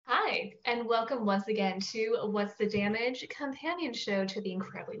Hi, and welcome once again to What's the Damage, companion show to the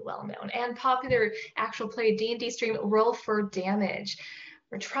incredibly well-known and popular actual play D&D stream Roll for Damage.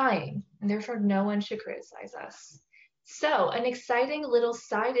 We're trying, and therefore no one should criticize us. So, an exciting little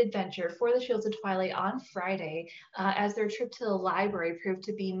side adventure for the Shields of Twilight on Friday, as their trip to the library proved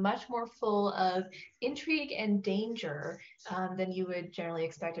to be much more full of intrigue and danger than you would generally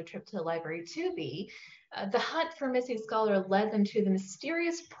expect a trip to the library to be. The hunt for missing scholar led them to the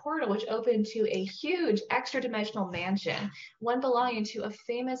mysterious portal, which opened to a huge extra-dimensional mansion, one belonging to a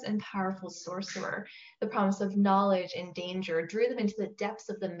famous and powerful sorcerer. The promise of knowledge and danger drew them into the depths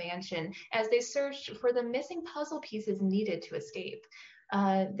of the mansion as they searched for the missing puzzle pieces needed to escape.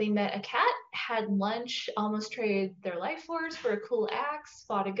 They met a cat, had lunch, almost traded their life force for a cool axe,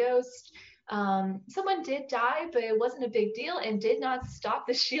 fought a ghost. Someone did die, but it wasn't a big deal and did not stop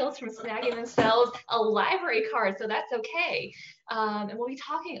the Shields from snagging themselves a library card, so that's okay. And we'll be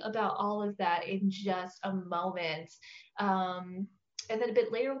talking about all of that in just a moment. And then a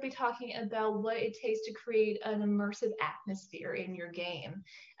bit later, we'll be talking about what it takes to create an immersive atmosphere in your game.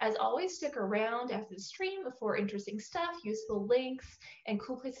 As always, stick around after the stream for interesting stuff, useful links, and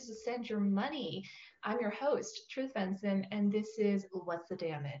cool places to send your money. I'm your host, Truth Benson, and this is What's the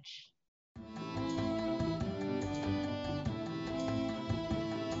Damage?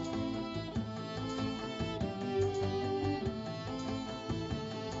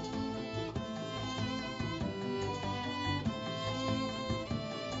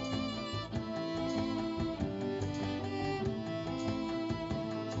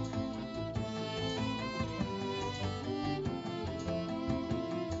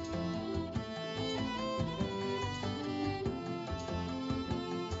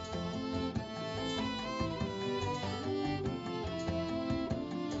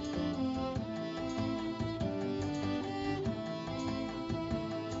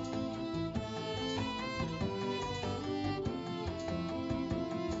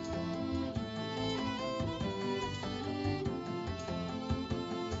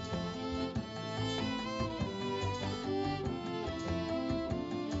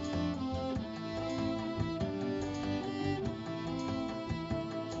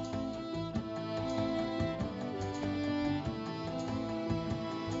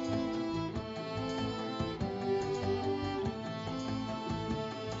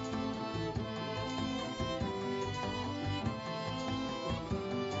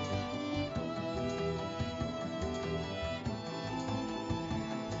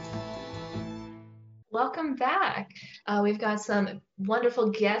 Welcome back. We've got some wonderful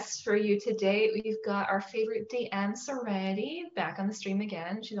guests for you today. We've got our favorite DM, Serenity, back on the stream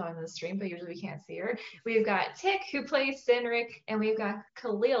again. She's always on the stream, but usually we can't see her. We've got Tick, who plays Cynric, and we've got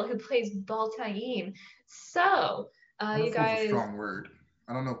Khalil, who plays Baltaim. So, you guys... a strong word.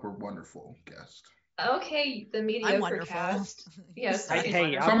 I don't know if we're wonderful guests. Okay, the mediocre cast. Yes,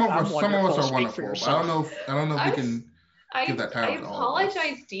 hey, some of us are wonderful. But I don't know if we can. I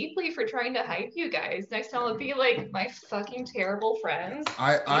apologize deeply for trying to hype you guys. Next time I'll be like my fucking terrible friends.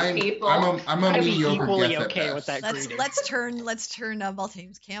 I'm a mediocre equally guest okay at with best. that. Let's turn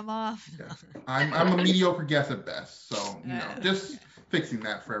Baltaim's cam off. Yeah. I'm a mediocre guest at best. So just fixing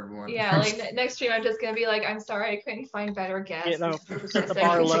that for everyone. Yeah, like next stream I'm just gonna be like, I'm sorry I couldn't find better guests. Set the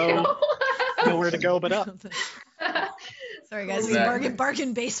bar low. Nowhere to go but up. Sorry guys, we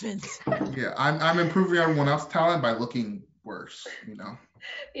bargain basements. Yeah, I'm improving everyone else's talent by looking worse,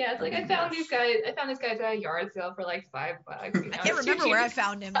 Yeah, it's like I found these guys at a yard sale for like $5. I can't remember where I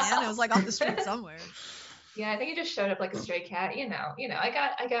found him, man. It was like off the street somewhere. Yeah, I think he just showed up like a stray cat.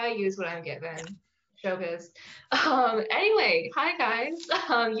 I gotta use what I'm given. Showbiz. Anyway, hi guys.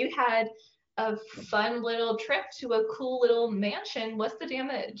 You had a fun little trip to a cool little mansion. What's the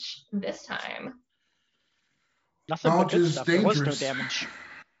damage this time? Nothing but good stuff. There was no damage.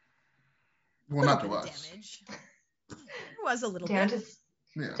 Well, not to us. Damage. It was a little damage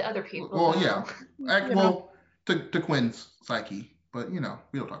bit. To other people. Well, yeah. To Quinn's psyche, but we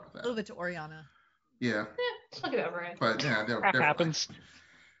don't talk about that. A little bit to Oriana. Yeah. Just look it over it. But yeah, that happens.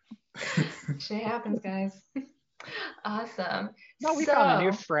 Shit happens, guys. Awesome. No, we found a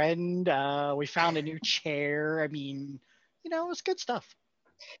new friend. We found a new chair. I mean, it was good stuff.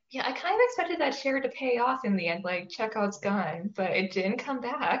 Yeah, I kind of expected that chair to pay off in the end, like Chekhov's gun, but it didn't come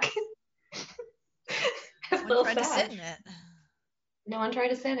back. Someone tried to sit in it. No one tried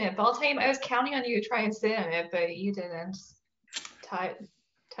to sit in it. Baltaim, I was counting on you to try and sit in it, but you didn't. Tut.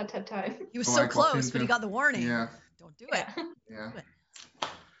 He was so close, but he got the warning. Yeah. Don't do it. Yeah.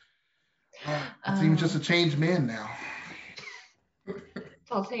 It seems just a changed man now.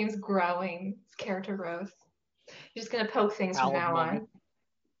 Baltaim's growing. His character growth. You're just gonna poke things from now on.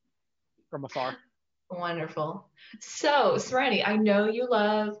 from afar. Wonderful. So, Serenity, I know you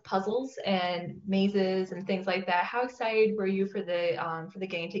love puzzles and mazes and things like that. How excited were you for the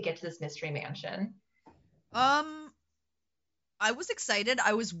game to get to this mystery mansion? Um, I was excited.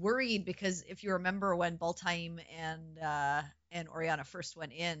 I was worried because if you remember when Baltaim and Oriana first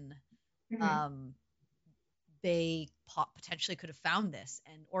went in, Mhm. um, they potentially could have found this,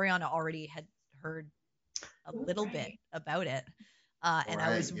 and Oriana already had heard a Ooh, little bit right. about it, and I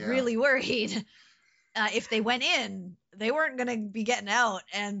Right, was yeah. really worried if they went in, they weren't going to be getting out,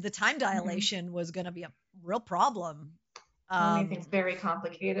 and the time Mhm. dilation was going to be a real problem. That made things Um, very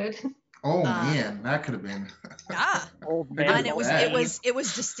complicated. Oh uh, man, that could have been. yeah, Old That could man have and been it was Balti. it bad. was it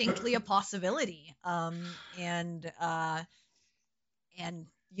was distinctly a possibility. And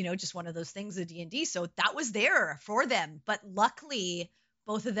just one of those things of D&D. So that was there for them, but luckily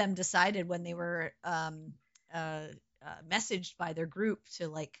both of them decided when they were messaged by their group to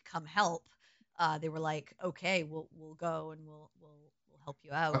like come help. They were like, okay, we'll go and we'll help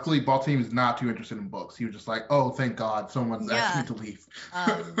you out. Luckily, Baltimore not too interested in books. He was just like, "Oh, thank God, someone's asking Yeah. me to leave."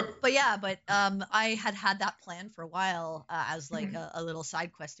 But I had that plan for a while as like Mhm. a little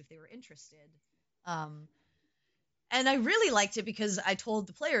side quest if they were interested. Um, and I really liked it because I told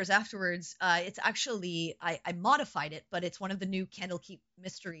the players afterwards, it's actually I modified it, but it's one of the new Candlekeep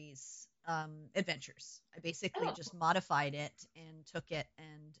Mysteries adventures. I basically Oh. just modified it and took it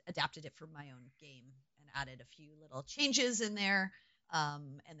and adapted it for my own game and added a few little changes in there,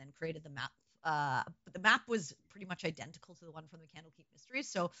 and then created the map. But the map was pretty much identical to the one from the Candlekeep Mysteries,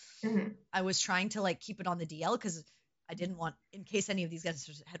 so Mhm. I was trying to like keep it on the DL because I didn't want, in case any of these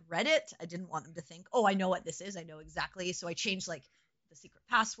guys had read it, I didn't want them to think, oh, I know what this is. I know exactly. So I changed like the secret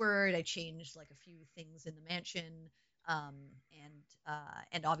password. I changed like a few things in the mansion, um,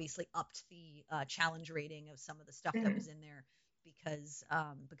 and obviously upped the challenge rating of some of the stuff that was Mhm. in there because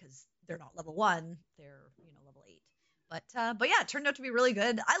they're not level 1, they're level 8. But yeah, it turned out to be really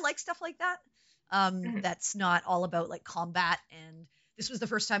good. I like stuff like that. Mhm. That's not all about like combat, and this was the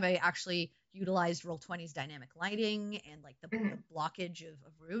first time I actually utilized Roll20's dynamic lighting and like the Mhm. blockage of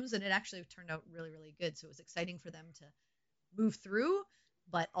rooms, and it actually turned out really, really good. So it was exciting for them to move through,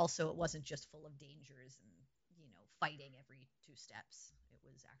 but also it wasn't just full of dangers and fighting every 2 steps. It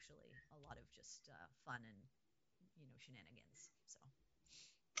was actually a lot of just fun and shenanigans. So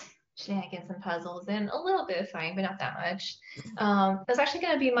Shenanigans and puzzles and a little bit of fighting, but not that much. That's actually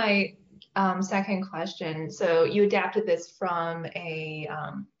going to be my second question. So you adapted this from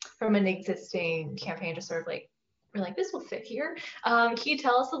an existing campaign, just sort of like we're like this will fit here. Can you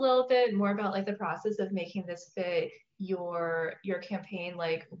tell us a little bit more about like the process of making this fit your campaign?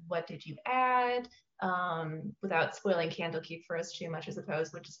 Like what did you add? Without spoiling Candlekeep for us too much, I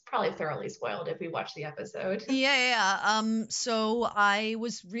suppose, which is probably thoroughly spoiled if we watch the episode. yeah. So I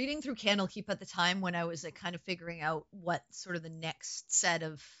was reading through Candlekeep at the time when I was like kind of figuring out what sort of the next set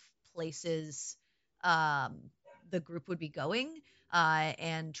of places um, the group would be going,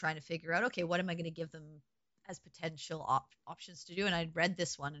 and trying to figure out, okay, what am I going to give them as potential options to do? And I'd read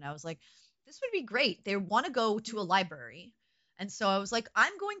this one and I was like, this would be great. They want to go to a library. And so I was like,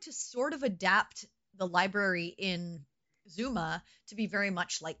 I'm going to sort of adapt the library in Zuma to be very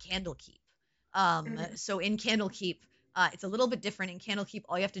much like Candlekeep. Mhm. So in Candlekeep, it's a little bit different. In Candlekeep,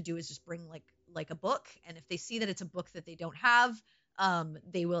 all you have to do is just bring like a book, and if they see that it's a book that they don't have,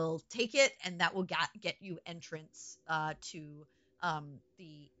 they will take it, and that will get you entrance to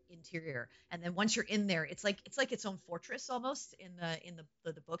the interior. And then once you're in there, it's like its own fortress almost in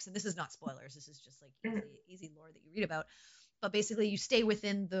the books. And this is not spoilers. This is just like Mhm. easy lore that you read about. But basically, you stay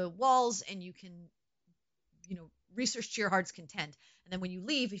within the walls, and you can research to your heart's content. And then when you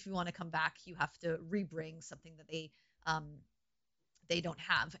leave, if you want to come back, you have to rebring something that um, they don't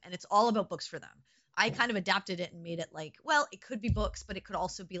have, and it's all about books for them. I kind of adapted it and made it like, well, it could be books, but it could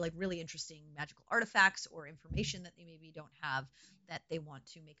also be like really interesting magical artifacts or information that they maybe don't have that they want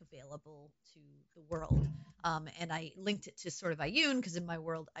to make available to the world. And I linked it to sort of Ayun because in my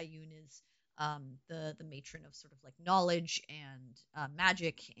world, Ayun is the matron of sort of like knowledge and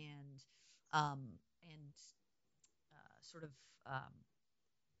magic and sort of um,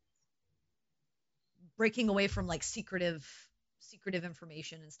 breaking away from like secretive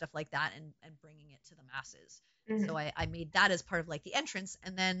information and stuff like that and bringing it to the masses. And so Mhm. I made that as part of like the entrance,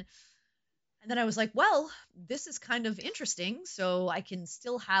 and then I was like, well, this is kind of interesting, so I can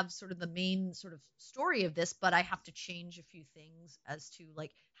still have sort of the main sort of story of this, but I have to change a few things as to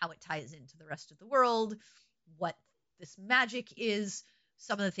like how it ties into the rest of the world, what this magic is,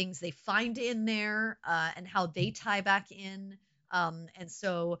 some of the things they find in there, and how they tie back in. And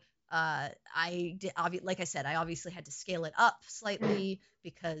so like I said, I obviously had to scale it up slightly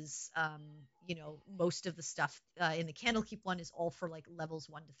because, most of the stuff in the Candlekeep one is all for like levels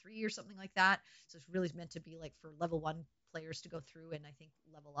 1 to 3 or something like that. So it's really meant to be like for level 1 players to go through and I think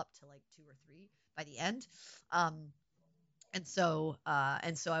level up to like 2 or 3 by the end. And so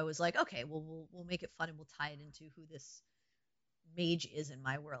I was like, okay, well, we'll make it fun and we'll tie it into who this mage is in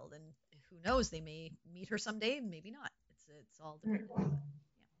my world, and who knows, they may meet her someday, maybe not. It's all dependent. But, yeah.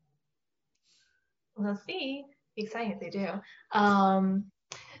 We'll see. Be exciting if they do.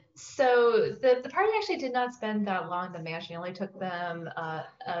 So the party actually did not spend that long in the mansion. It only took them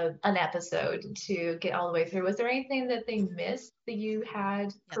an episode to get all the way through. Was there anything that they missed that you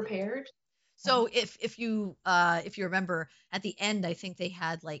had prepared? So if you remember at the end, I think they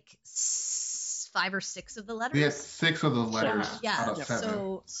had like 5 or 6 of the letters. We had 6 of the letters out of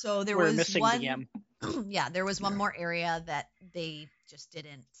 7. So there We're was missing one. the M. Yeah, there was one more area that they just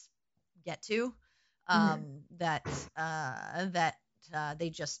didn't get to. That they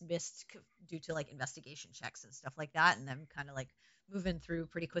just missed due to like investigation checks and stuff like that, and them kind of like moving through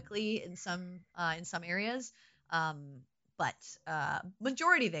pretty quickly in some areas. But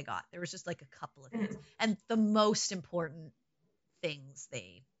majority they got. There was just like a couple of things, and the most important things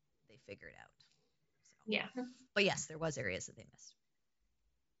they figured out. So, yeah. But yes, there was areas that they missed.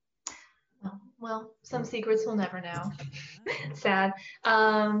 Well, some secrets we'll never know. Sad.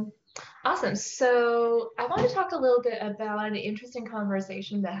 Awesome. So I want to talk a little bit about an interesting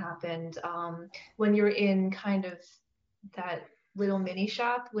conversation that happened when you're in kind of that little mini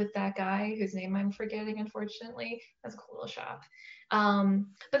shop with that guy whose name I'm forgetting, unfortunately. That's a cool little shop.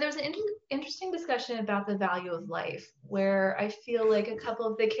 But there was an interesting discussion about the value of life, where I feel like a couple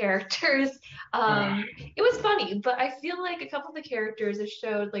of the characters, it was funny, but I feel like a couple of the characters, it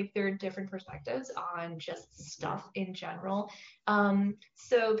showed like their different perspectives on just stuff in general.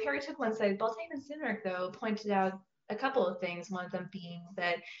 So Perry took one side. Baltaim and Cynric, though, pointed out a couple of things, one of them being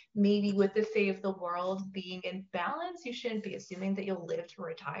that maybe with the fate of the world being in balance, you shouldn't be assuming that you'll live to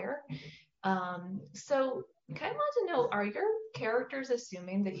retire. So kind of want to know, are your characters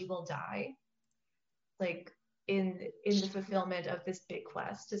assuming that you will die, like in the fulfillment of this big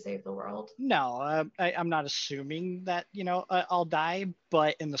quest to save the world? No, I'm not assuming that I'll die,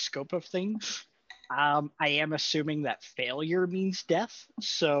 but in the scope of things, I am assuming that failure means death.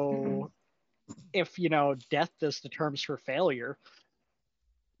 So if death is the terms for failure,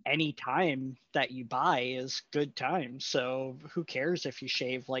 any time that you buy is good time. So who cares if you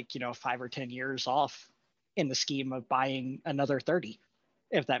shave 5 or 10 years off in the scheme of buying another 30,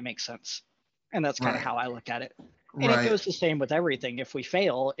 if that makes sense. And that's kind of how I look at it. And it goes the same with everything. If we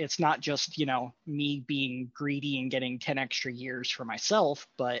fail, it's not just me being greedy and getting 10 extra years for myself,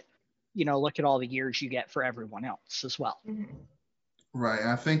 but look at all the years you get for everyone else as well. Right.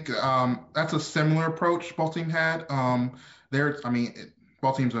 I think that's a similar approach Baltaim had.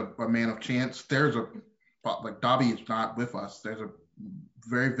 Baltaim's a man of chance. There's Dobby is not with us. There's a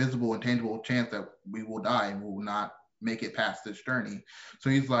very visible and tangible chance that we will die and we will not make it past this journey. So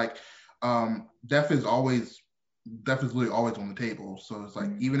he's like, death is literally always on the table. So it's like,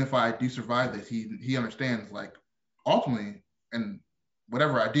 even if I do survive this, he understands, like, ultimately, and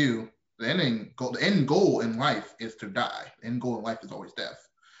whatever I do, the end goal in life is to die. The end goal in life is always death.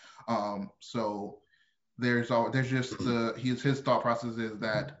 So there's just his thought process is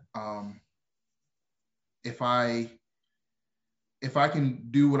that if I can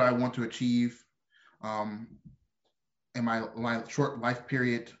do what I want to achieve in my short life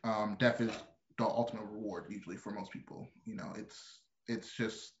period, death is the ultimate reward usually for most people. That's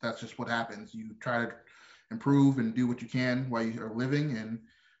just what happens. You try to improve and do what you can while you are living, and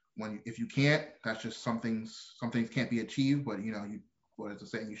if you can't, that's just some things can't be achieved. But what is the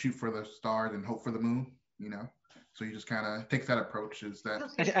saying? You shoot for the stars and hope for the moon. So you just kind of take that approach. Is that?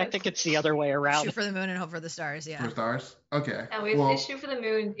 I think it's the other way around. Shoot for the moon and hope for the stars. Yeah. For stars. Okay. No, shoot for the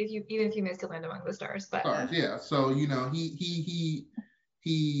moon. Even if you miss, you'll land among the stars. But stars, yeah. So he knows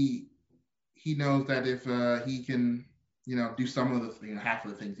that if he can do some of the half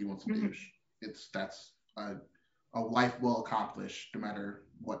of the things he wants to do, that's a life well accomplished, no matter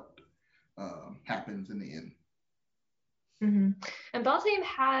what happens in the end. And Baltaim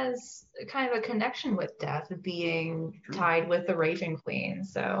has kind of a connection with death, being tied with the Raven Queen.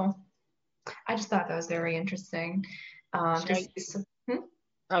 So I just thought that was very interesting. I was going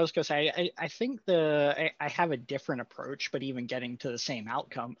to say, I think I have a different approach, but even getting to the same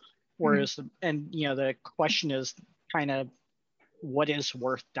outcome. Whereas, and the question is kind of what is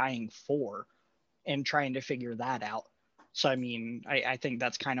worth dying for, and trying to figure that out. So I mean, I think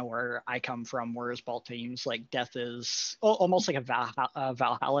that's kind of where I come from. Whereas Baltaim's like death is almost like a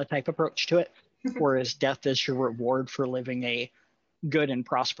Valhalla type approach to it, whereas death is your reward for living a good and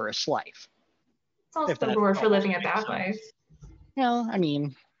prosperous life. It's also If the that reward for living a makes bad sense. life. Well, I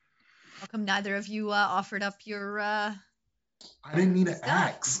mean, How come neither of you offered up your I didn't need an Stuff.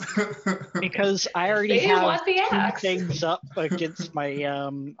 axe. because I already They didn't have want the two axe. things up against my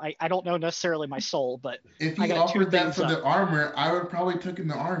I don't know necessarily my soul, but If I you got two offered that things for the up. armor, I would probably taken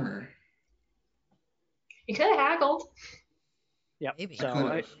the armor. You could have haggled. Yep. maybe So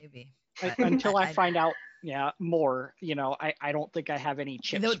could've. maybe until I find out, more, I don't think I have any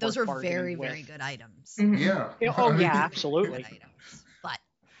chips. those worth are bargaining very with. very good items. Mhm. Yeah. Oh I mean, yeah, Very absolutely. good items, but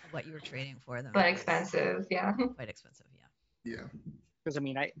what you were trading for them But is expensive, yeah. quite expensive. Yeah. Yeah. Because I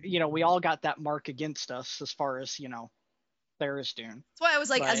mean, we all got that mark against us as far as Tharizdun. That's why I was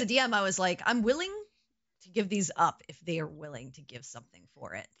like, as a But- DM, I was like, I'm willing to give these up if they are willing to give something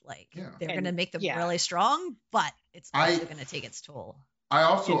for it. Like Yeah. they're And, gonna make them yeah. really strong, but it's I- also gonna take its toll.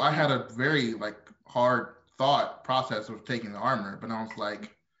 I had a very hard thought process of taking the armor, but I was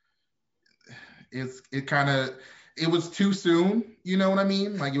like, it was too soon. You know what I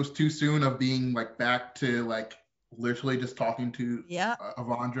mean? Like it was too soon of being back to literally just talking to Yeah.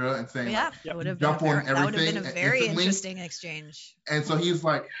 Avandra and saying Yeah, like, that would have jump been on that would have been a everything very instantly. interesting exchange. And so he's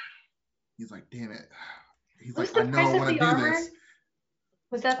like, damn it. He's What's like, the I know price I of want to the do armor? this.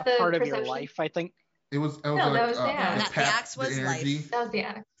 Was that a the part of perception? your life, I think. It was No, that was the axe. The axe was energy. life. That was the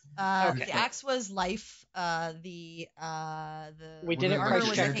axe. Okay. The axe was life. The We Was didn't it armor price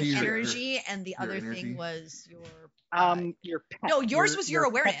was check I think energy or- energy, and the your other energy? thing was your Your pet, no, yours was your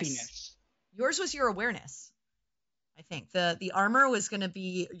awareness. peppiness. yours was your awareness. I think the armor was going to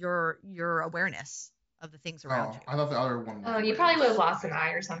be your awareness of the things around Oh, you. I thought the other one was Oh, you probably would have lost an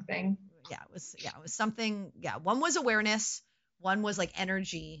eye or something. It was something. Yeah, one was awareness, one was like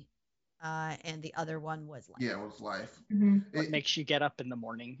energy, and the other one was life. Yeah, it was life. Mm-hmm. What makes you get up in the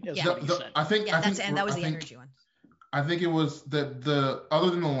morning is Yeah. what he said. I think Yeah, I think that was I the think- energy one. I think it was the other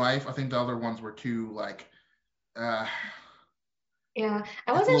than the life. I think the other ones were too Yeah, I It's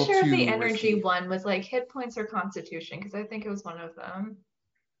a wasn't little sure if the too energy risky. one was like hit points or constitution because I think it was one of them.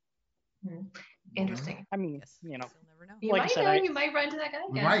 Interesting. I mean, Yes, you'll never know. You Like I might said, know. I- You might run to that guy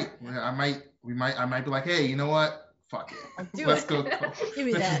We again. might. Yeah, I might be like, hey, you know what? Fuck it. Do Let's it. go. Give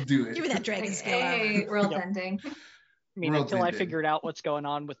me Let's that. just do it. Give me that dragon Like, scale armor. hey, world Yep. ending. I mean, World's until I ended. figured out what's going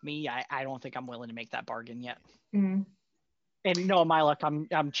on with me, I don't think I'm willing to make that bargain yet. Mm. And no, my luck, I'm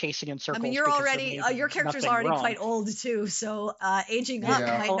chasing in I circles. mean, you're because already there may be your character's nothing already wrong. quite old too, so aging up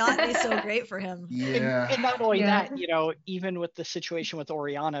Yeah. might not be so great for him. Yeah. And not only Yeah. that, even with the situation with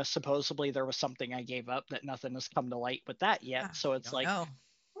Oriana, supposedly there was something I gave up that nothing has come to light with that yet. Yeah, So it's Don't like know.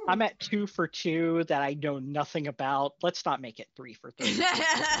 I'm at 2 for 2 that I know nothing about. Let's not make it 3 for 3.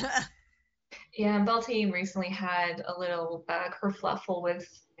 Yeah, and Beltane recently had a little kerfluffle with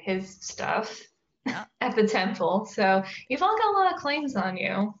his stuff Yeah. at the temple. So you've all got a lot of claims on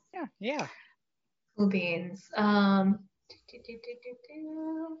you. Yeah. Cool beans.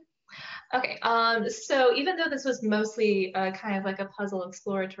 Okay, so even though this was mostly kind of like a puzzle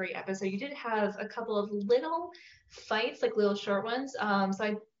exploratory episode, you did have a couple of little fights, like little short ones. So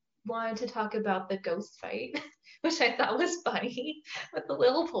I wanted to talk about the ghost fight, which I thought was funny with the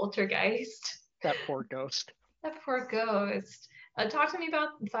little poltergeist. That poor ghost. That poor ghost. Talk to me about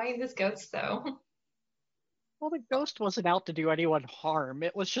fighting this ghost, though. Well, the ghost wasn't out to do anyone harm.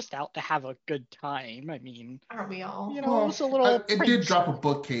 It was just out to have a good time. I mean, Aren't we all? it was a little. It did prince. drop a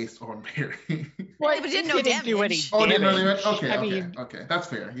bookcase on Barry. Well, but it did it no didn't do any damage. Oh, didn't really. damage. Okay, I okay, mean, okay. That's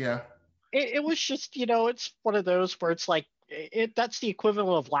fair. Yeah. it was just, it's one of those where it's like, that's the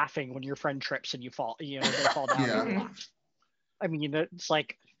equivalent of laughing when your friend trips and you fall, they fall down Yeah. and you laugh. I mean, it's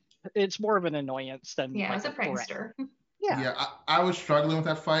like, it's more of an annoyance than Yeah, like it's a threat. prankster. Yeah. Yeah, I was struggling with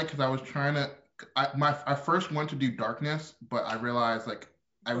that fight because I was trying to. I first wanted to do darkness, but I realized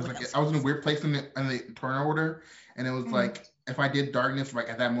I was in a weird place in the turn order, and it was like if I did darkness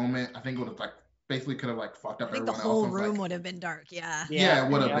at that moment, I think it would have basically could have fucked up I think the everyone whole else. I was room like, would have been dark. Yeah. yeah,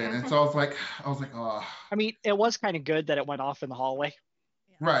 it would have Yeah. been. And so I was like, oh. I mean, it was kind of good that it went off in the hallway.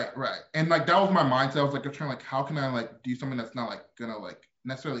 Right. And that was my mindset. I was trying how can I do something that's not gonna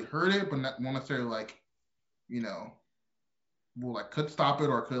necessarily hurt it, but not won't necessarily will could stop it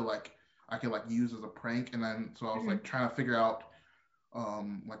or could I could use as a prank. And then so I was trying to figure out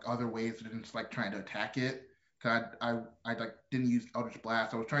other ways than just trying to attack it. Cause I didn't use Eldritch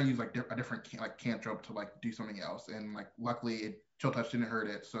Blast. I was trying to use a different cantrip to do something else. And luckily Chill Touch didn't hurt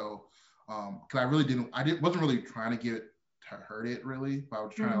it. So cause I wasn't really trying to get it to hurt it really, but I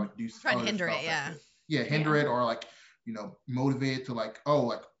was trying to do Trying to other hinder it, stuff yeah. hinder it or motivated to like, oh,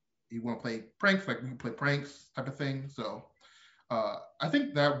 like you want to play pranks, like we can play pranks type of thing. So I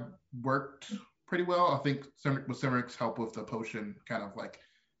think that worked pretty well. I think with Cimeric's help with the potion kind of like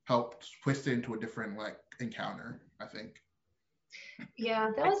helped twist it into a different like encounter, I think.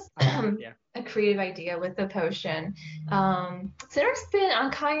 Yeah, that was Yeah. a creative idea with the potion. Citric's been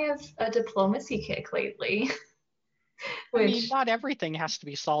on kind of a diplomacy kick lately, I mean, which not everything has to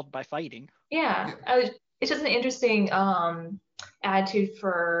be solved by fighting. yeah, Yeah. it's just an interesting attitude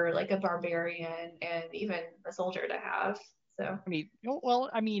for like a barbarian and even a soldier to have. So I mean, well,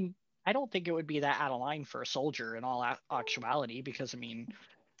 I mean, I don't think it would be that out of line for a soldier in all actuality, because I mean,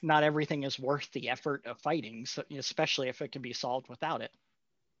 not everything is worth the effort of fighting, so, especially if it can be solved without it.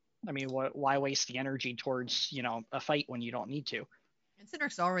 I mean, why waste the energy towards a fight when you don't need to? And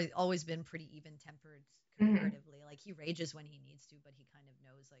Cindric's always been pretty even tempered mhm. comparatively. Like he rages when he needs to, but he kind of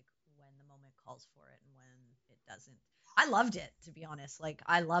knows like when the moment calls for it and when it doesn't. I loved it, to be honest. Like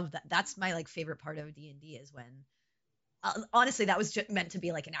I love that. That's my like favorite part of D&D is when honestly that was just meant to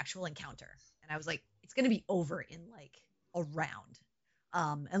be like an actual encounter, and I was like, it's gonna be over in like a round,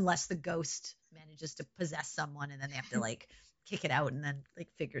 unless the ghost manages to possess someone and then they have to like kick it out and then like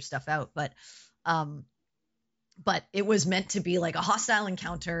figure stuff out. Um, but it was meant to be like a hostile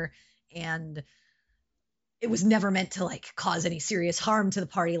encounter, and it was never meant to like cause any serious harm to the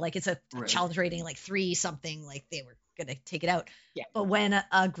party. Like it's a Right. challenge rating like 3 something, like they were gonna take it out. Yeah. But when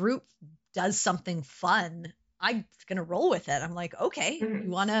a group does something fun, I'm gonna roll with it. I'm like, okay, Mhm.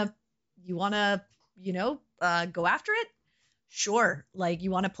 you wanna go after it? Sure. Like you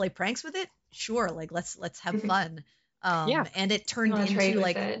wanna play pranks with it? Sure. Like let's have fun. Yeah. And it You turned want to trade into with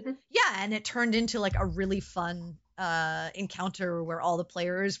like it? yeah, and it turned into like a really fun encounter where all the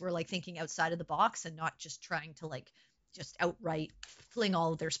players were like thinking outside of the box and not just trying to like just outright fling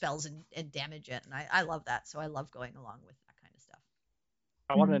all of their spells and damage it. And I love that. So I love going along with that kind of stuff.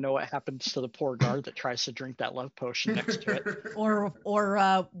 I want to know what happens to the poor guard that tries to drink that love potion next to it. Or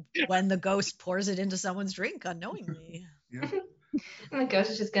when the ghost pours it into someone's drink unknowingly. Yeah. And the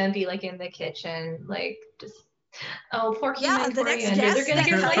ghost is just gonna be like in the kitchen, like just oh poor Yeah, Kima and the next Coriander. They're guest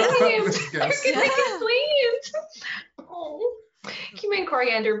gonna that get comes. blamed. They're Yes. gonna Yeah. get blamed. Oh, Kima and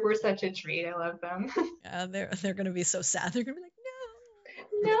Coriander were such a treat. I love them. Yeah, they're gonna be so sad. They're gonna be like,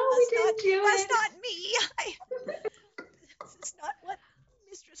 no, No, we didn't do that's it. not me. This is not what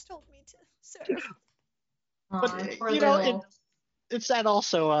mistress told me to serve. Aw, But poor you know, little. it's that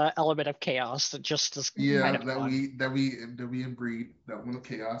also element of chaos that just is Yeah, kind of that fun. we breed that one of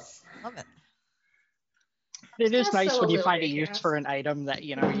chaos. Love it. It is Just nice so when a you little find a bit use chaos. for an item that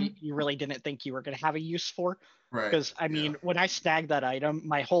Mhm. you really didn't think you were going to have a use for. Right. Because I Yeah. mean, when I snagged that item,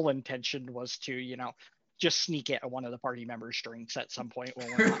 my whole intention was to just sneak it at one of the party members' drinks at some point when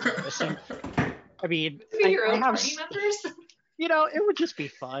we're not noticing. I mean, To be your I own have party members. it would just be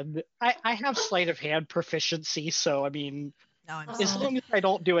fun. I have sleight of hand proficiency, so I mean, Now I'm Oh. as sad. long as I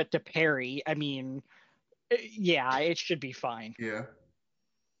don't do it to parry, I mean, yeah, it should be fine. Yeah.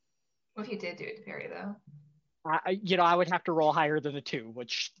 What if you did do it to Perry though? I would have to roll higher than a 2,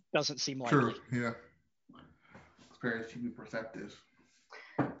 which doesn't seem likely. True. Yeah. Parents should be perceptive.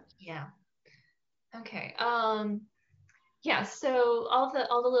 Yeah. Okay. Yeah. So all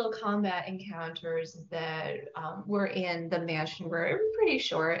the little combat encounters that were in the mansion were pretty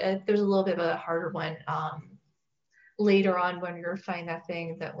short. There's a little bit of a harder one later on when we were fighting that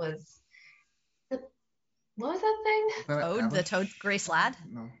thing that was what was that thing? Is that an Toad, the Toad avalanche? Gray Slad.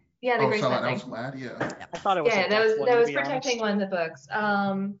 No. Yeah, the Oh, Grace so Sled that was thing. Lad. Yeah. I thought it was Yeah, a that death was one, that to was be protecting honest. one of the books.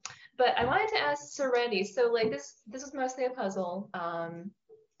 But I wanted to ask Serenity. So like this was mostly a puzzle,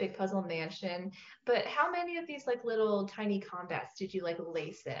 big puzzle mansion. But how many of these like little tiny combats did you like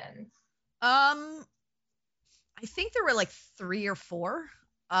lace in? I think there were like 3 or 4.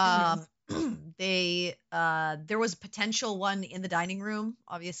 There was a potential one in the dining room,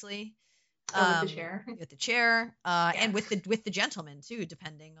 obviously. Oh, with the chair. With the chair, Yeah. and with the gentleman too,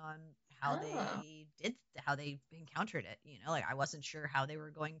 depending on how Oh. how they encountered it. Like I wasn't sure how they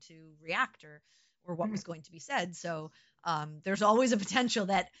were going to react or what was going to be said. So there's always a potential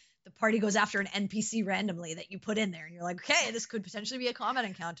that the party goes after an NPC randomly that you put in there, and you're like, okay, this could potentially be a combat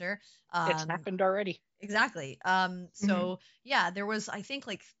encounter. It's happened already. Exactly. So yeah, there was I think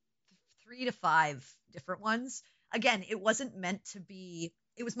like 3 to 5 different ones. Again, it wasn't meant to be.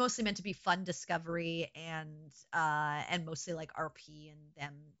 It was mostly meant to be fun discovery and mostly like RP and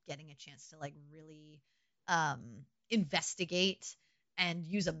them getting a chance to like really investigate and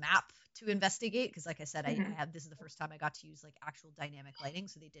use a map to investigate, because like I said, I have this is the first time I got to use like actual dynamic lighting,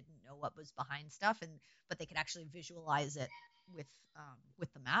 so they didn't know what was behind stuff, but they could actually visualize it with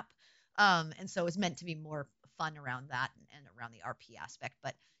the map. And so it was meant to be more fun around that and around the RP aspect.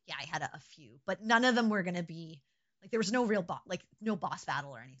 But yeah, I had a few, but none of them were going to be like, there was no real no boss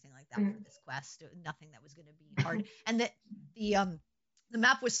battle or anything like that for this quest. Nothing that was going to be hard. And the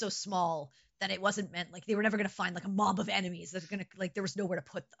map was so small that it wasn't meant, like, they were never going to find like a mob of enemies that's going to, like, there was nowhere to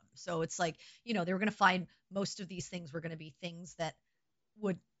put them. So it's like, they were going to find most of these things were going to be things that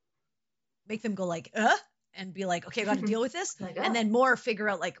would make them go like, and be like, okay, I got to deal with this. And then more figure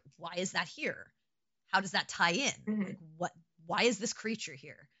out, like, why is that here? How does that tie in? Like, why is this creature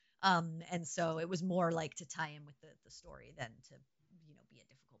here? And so it was more like to tie in with the story than to, be a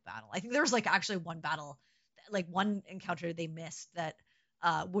difficult battle. I think there was like actually one battle, like one encounter they missed that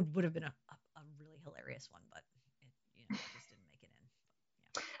would have been a really hilarious one, but it just didn't make it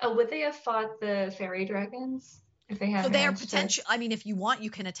in. Yeah. Would they have fought the fairy dragons if they had? So they are potential. I mean, if you want, you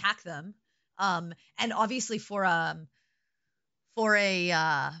can attack them. And obviously for a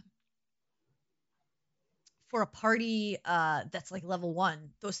party that's like level 1,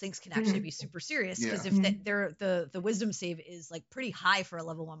 those things can actually be super serious, because if they're the wisdom save is like pretty high for a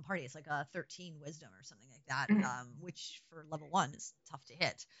level 1 party. It's like a 13 wisdom or something like that, which for level 1 is tough to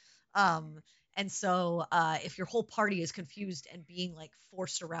hit. And so if your whole party is confused and being like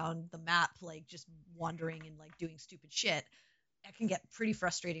forced around the map, like just wandering and like doing stupid shit, that can get pretty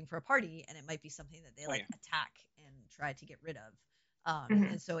frustrating for a party, and it might be something that they attack and try to get rid of.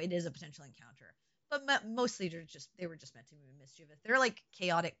 And so it is a potential encounter. But mostly they were just meant to be mischievous. They're like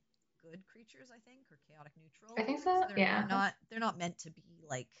chaotic good creatures, I think, or chaotic neutral. I think so. They're not meant to be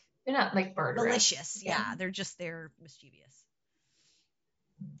like, they're not like murderous. Malicious. Yeah, they're mischievous.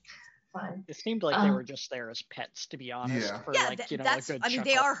 Fun. It seemed like they were just there as pets, to be honest. Yeah. For that's. a good I mean,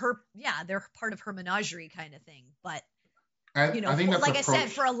 they chuckle. are they're part of her menagerie kind of thing. But I think that's like I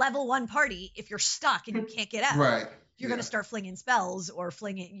said, for a level 1 party, if you're stuck and you can't get out, right. You're going to start flinging spells or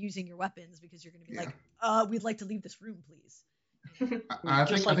using your weapons, because you're going to be like, we'd like to leave this room, please. I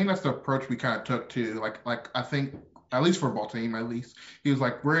think that's the approach we kind of took too. Like I think, at least for Baltine, at least, he was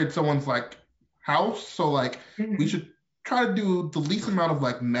like, we're in someone's like house, so like we should try to do the least amount of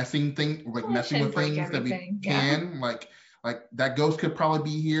like messing with things that we can. Like that ghost could probably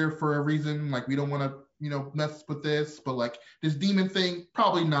be here for a reason. Like, we don't want to mess with this, but like this demon thing,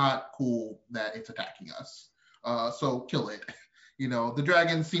 probably not cool that it's attacking us. So kill it. The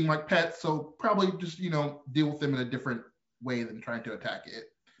dragons seem like pets, so probably just deal with them in a different way than trying to attack it.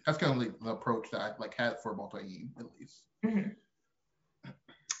 That's kind of like the approach that I like had for Baltine, at least.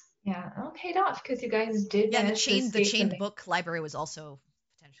 Yeah. Okay, off, because you guys did. Yeah, the chained book library was also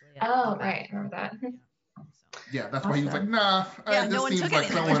potentially. Right, I remember that. Yeah, that's why he was like, nah. Yeah, no one took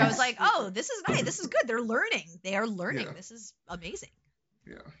it. I was like, oh, this is nice. This is good. They're learning. They are learning. Yeah. This is amazing.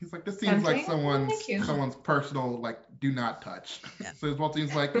 Yeah, he's like, this seems like someone's personal, like, do not touch. Yeah. So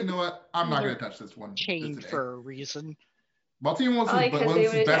Baltine's like, you know what? I'm not going to touch this one. Chained for a reason. Baltine was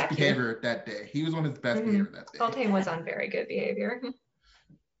his best behavior that day. He was on his best behavior that day. Baltine was on very good behavior.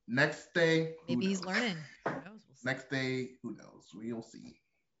 Next day, maybe he's learning. Who knows? We'll next day, who knows? We'll see.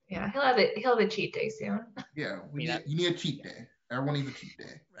 Yeah, he'll have a cheat day soon. Yeah, you need a cheat day. Everyone needs a cheat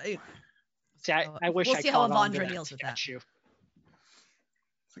day. Right. See, I wish we'll I see how caught on to Avandra that deals with that. statue.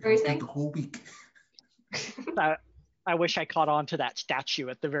 It's like, the whole week. I wish I caught on to that statue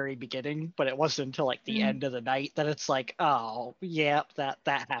at the very beginning, but it wasn't until like the end of the night that it's like, oh, yeah, that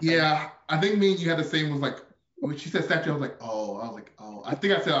happened. Yeah, I think me and you had the same. Was like, when she said statue, I was like, oh. I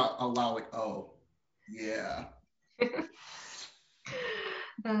think I said out loud, like, oh, yeah.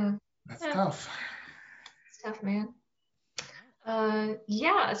 That's tough. It's tough, man.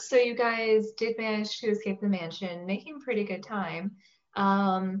 Yeah, so you guys did manage to escape the mansion, making pretty good time.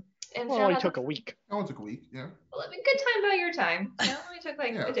 And it only took a week. It only took a week, yeah. Well, good time by your time. It only took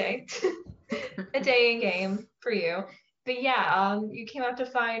like a day. A day in game for you. But yeah, you came out to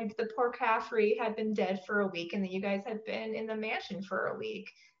find the poor Caffrey had been dead for a week, and then you guys had been in the mansion for a week.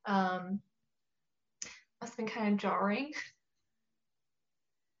 Must have been kind of jarring.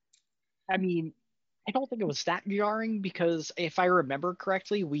 I mean, I don't think it was that jarring, because if I remember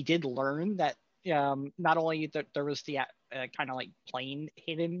correctly, we did learn that not only that there was the kind of like plane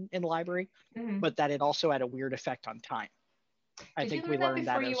hidden in the library, but that it also had a weird effect on time. I think we learned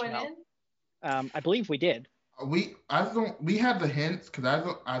that as well. I believe we did. We had the hints,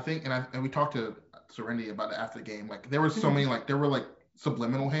 because I think we talked to Serenity about it after the game. Like, there were so many, like, there were like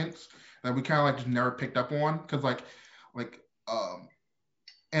subliminal hints that we kind of like just never picked up on, because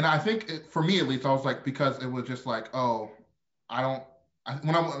and I think for me at least, I was like, because it was just like, oh,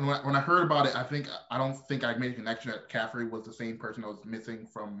 when I heard about it, I don't think I made a connection that Caffrey was the same person that was missing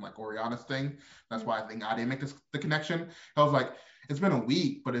from like Oriana's thing. That's why I think I didn't make the connection. I was like, it's been a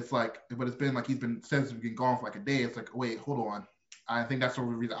week, but it's been like he's been since he's been gone for like a day. It's like, wait, hold on. I think that's the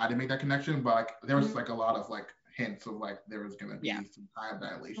reason I didn't make that connection, but like there was like a lot of like hints of like there was gonna be some time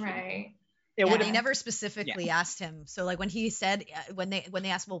dilation. Right. They never specifically asked him. So like when he said when they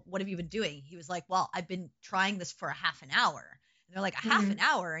asked, well, what have you been doing? He was like, well, I've been trying this for a half an hour. And they're like, a half an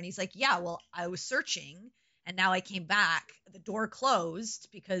hour? And he's like, yeah, well, I was searching and now I came back. The door closed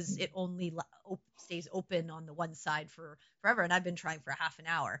because it only stays open on the one side for forever, and I've been trying for a half an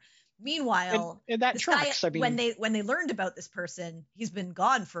hour. Meanwhile, and that tracks. Guy, I mean, when they learned about this person, he's been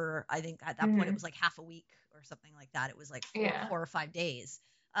gone for, I think at that point it was like half a week or something like that. It was like 4 or 5 days.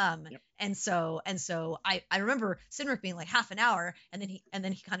 And so I remember Cynric being like half an hour, and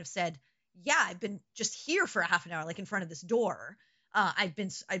then he kind of said, yeah, I've been just here for a half an hour, like in front of this door. I've been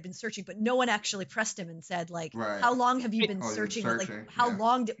searching, but no one actually pressed him and said like, how long have you been searching? Like how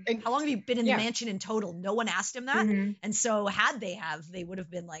long have you been in the mansion in total? No one asked him that. And so had they would have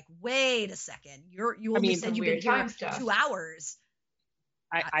been like, wait a second, you only said you've been here 2 hours.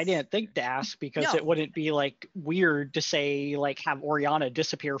 I didn't think to ask because it wouldn't be like weird to say like have Oriana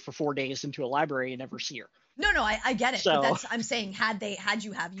disappear for 4 days into a library and never see her. No, I get it. So, but I'm saying you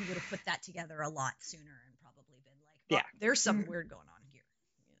would have put that together a lot sooner and probably been like, there's something weird going on here.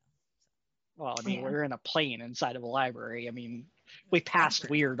 Well, I mean, we're in a plane inside of a library. I mean, we passed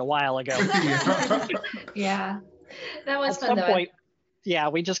weird a while ago. Yeah, that was fun. At some point,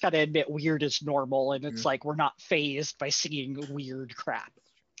 we just got to admit weird is normal, and it's like we're not phased by seeing weird crap.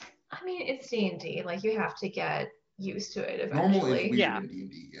 I mean, it's D&D. Like you have to get used to it eventually. Normal is weird in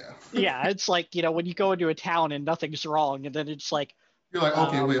D&D, yeah, it's like, when you go into a town and nothing's wrong, and then it's like, you're like,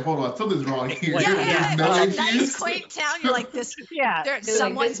 okay, wait, hold on, something's wrong here. Yeah. No, it's a nice, quaint town. You're like this.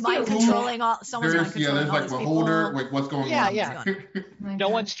 Someone's mind controlling all. Someone's mind controlling all these people. Beholder. Like, what's going on? Yeah. No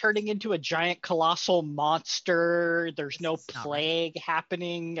one's turning into a giant colossal monster. There's no plague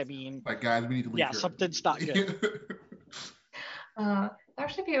happening. I mean, like, guys, we need to leave. Yeah, something's not good. That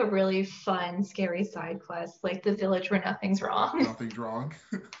should be a really fun, scary side quest, like the village where nothing's wrong. Nothing's wrong.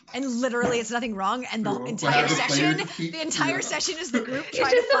 And literally, it's nothing wrong. And the entire session is the group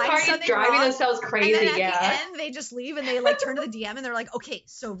trying to find something driving wrong. themselves crazy. And then at the end, they just leave and they like turn to the DM and they're like, "Okay,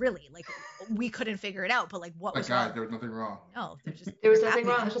 so really, like, we couldn't figure it out, but like, what was wrong?" There was nothing wrong. No, there was nothing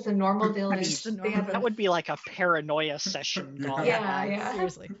wrong. It's just a normal village. That would be like a paranoia session. Yeah.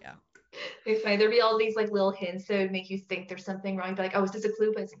 Seriously, yeah. It's funny. There'd be all these like little hints that would make you think there's something wrong. Be like, oh, is this a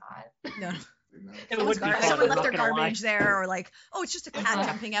clue? But it's not. No. Someone left their garbage there, or like, oh, it's just a cat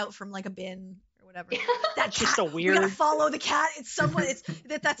jumping out from like a bin or whatever. That's just a weird. We gotta follow the cat. It's someone.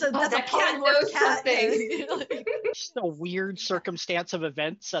 That's a polymorph cat. Just a weird circumstance of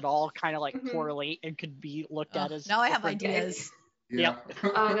events that all kind of like correlate and could be looked at as. Now I have ideas. Yep.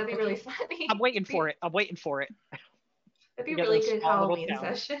 That'd be really funny. I'm waiting for it. That'd be a really good Halloween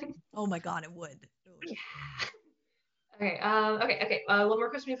session. Oh my god, it would. Yeah. Okay. One more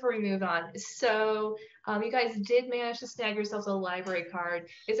question before we move on. So, you guys did manage to snag yourselves a library card.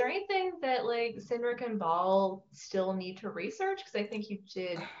 Is there anything that like Cynric and Ball still need to research? Because I think you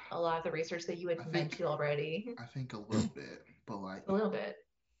did a lot of the research that you had meant to already. I think a little bit, but like a little bit.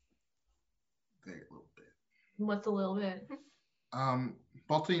 Very little bit. What's a little bit?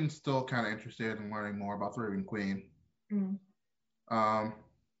 Baltine's still kind of interested in learning more about the Raven Queen. Other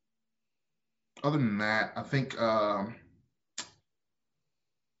than that, I think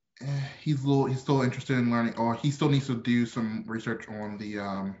he's still interested in learning, or he still needs to do some research on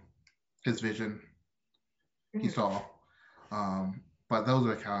the his vision he saw. But those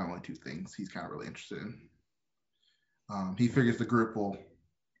are kind of only two things he's kind of really interested in. He figures the group will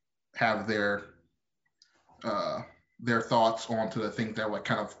have their thoughts onto the things that like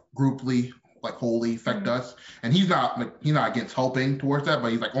kind of grouply, like wholly affect us, and he's not against helping towards that,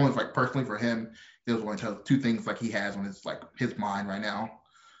 but he's like only like personally for him, it was only two things like he has on his mind right now.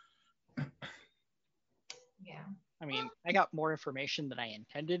 Yeah, I mean, I got more information than I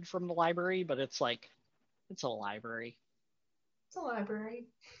intended from the library, but it's like it's a library. It's a library.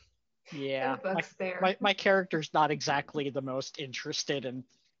 Yeah, books there. My character's not exactly the most interested in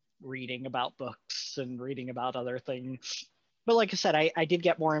reading about books and reading about other things. But like I said, I did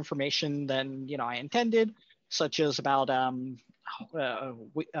get more information than I intended, such as about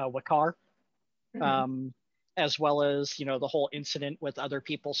Wakar, as well as the whole incident with other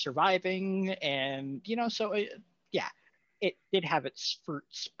people surviving, and so it did have its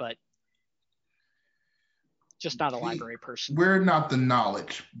fruits, but just not a library person. We're not the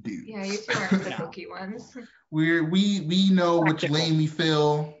knowledge dudes. Yeah, you two aren't the booky ones. We know which lane we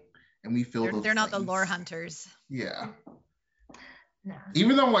fill, and we fill those. They're not the lore hunters. Yeah. Nah.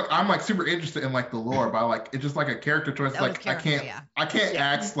 Even though like I'm like super interested in like the lore, but like it's just like a character choice. That was Like character, yeah. I can't Yeah.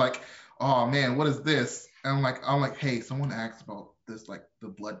 ask like, oh man, what is this? And I'm like, hey, someone asked about this, like the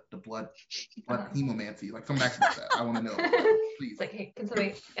blood hemomancy. Like someone asked about that. I want to know. Please. It's like, hey, can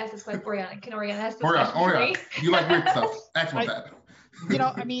somebody ask this question? Oriana, can Oriana ask this question for Oriana, me? you like weird stuff. Ask about that. You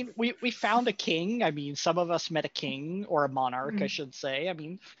know, I mean, we found a king. I mean, some of us met a king or a monarch, I Mhm. should say. I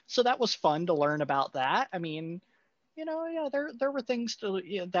mean, so that was fun to learn about that. I mean, you know, yeah, there were things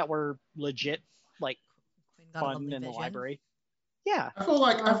that were legit, like Queen got a fun lovely in the vision. library. Yeah, I feel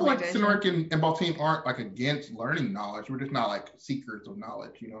like Lovely Cinemark and Baltine aren't like against learning knowledge. We're just not like seekers of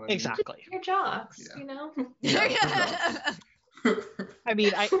knowledge. You know what I mean? exactly. Your jocks, Yeah. you know? Yeah, I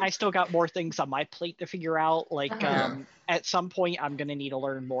mean, I still got more things on my plate to figure out. Like, Uh-huh. at some point, I'm going to need to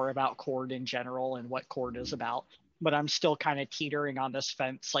learn more about Cord in general and what Cord is about. But I'm still kind of teetering on this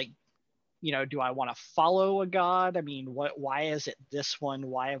fence. Like, you know, do I want to follow a god? I mean, why is it this one?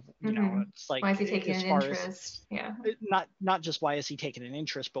 Why have, you know, Mhm. it's like, Why is he taking as an far as interest? Yeah. not just why is he taking an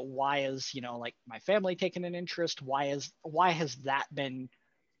interest, but why is, you know, like my family taking an interest? Why has that been?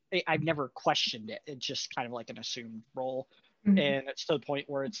 I've never questioned it. It's just kind of like an assumed role. Mhm. And it's to the point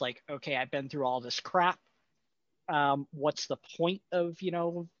where it's like, okay, I've been through all this crap. What's the point of, you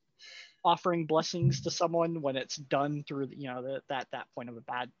know, offering blessings to someone when it's done through, you know, that point of a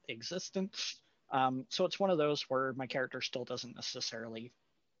bad existence? So it's one of those where my character still doesn't necessarily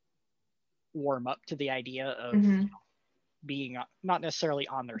warm up to the idea of Mhm. being not necessarily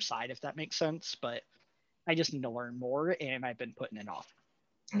on their side, if that makes sense. But I just need to learn more, and I've been putting it off.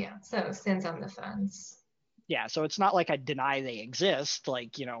 Yeah. So stands on the fence. Yeah, so it's not like I deny they exist,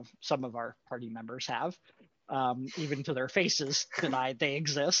 like, you know, some of our party members have, even to their faces denied they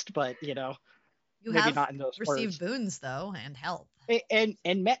exist, but, you know, You maybe have not in those received words. boons though and help. And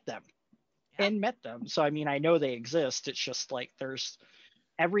met them. Yeah. And met them. So I mean, I know they exist. It's just like there's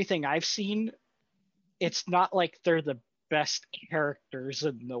everything I've seen, it's not like they're the best characters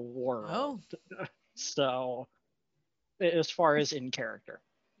in the world. Oh. So as far as in character.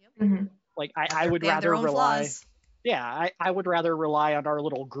 Mhm. Like I would They have their rather own rely flaws. yeah, I would rather rely on our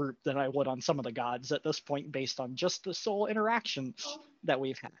little group than I would on some of the gods at this point based on just the sole interactions that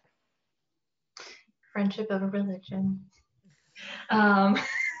we've had. Friendship over religion. Um,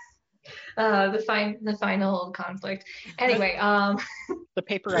 the final conflict. Anyway, The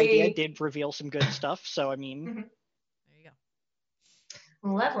paper We- idea did reveal some good stuff, so I mean, Mhm. There you go.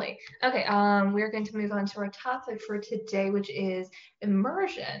 Lovely. Okay, we're going to move on to our topic for today, which is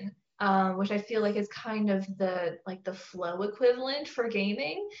immersion, which I feel like is kind of the flow equivalent for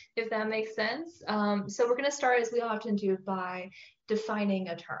gaming, if that makes sense. So we're going to start, as we often do, by defining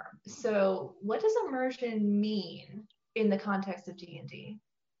a term. So what does immersion mean in the context of D&D?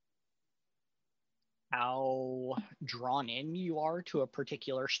 how drawn in you are to a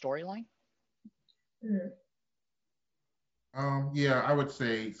particular storyline. Yeah, I would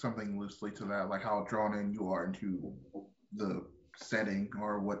say something loosely to that, like how drawn in you are into the setting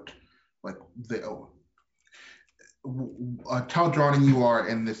or what, like how drawn in you are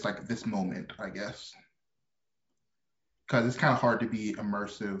in this like this moment, I guess, because it's kind of hard to be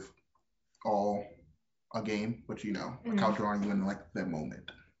immersive all a game, but you know, like how drawn you in like that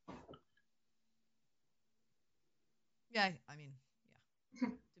moment. Yeah, I mean, yeah.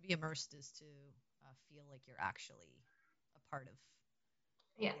 To be immersed is to feel like you're actually a part of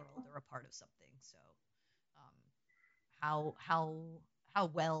the Yeah. world or a part of something. So, how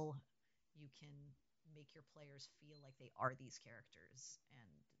well you can make your players feel like they are these characters and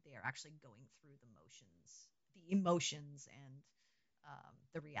they are actually going through the emotions, and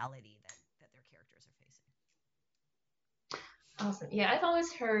the reality that their characters are facing. Awesome. Yeah, I've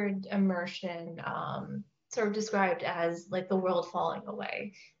always heard immersion sort of described as like the world falling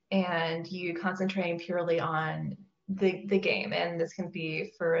away and you concentrating purely on the game. And this can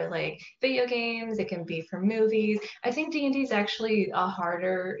be for like video games, it can be for movies. I think D&D is actually a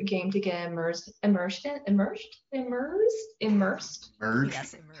harder game to get immersed. Merged.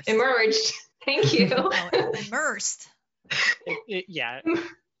 Yes, immersed. Emerged. Thank you. Oh, immersed. Yeah. Immersed.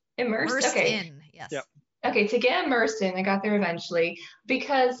 Immersed Okay. in. Yes. Yep. Okay, to get immersed in, I got there eventually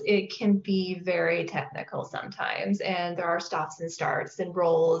because it can be very technical sometimes, and there are stops and starts and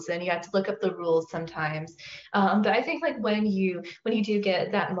rolls, and you have to look up the rules sometimes. But I think like when you do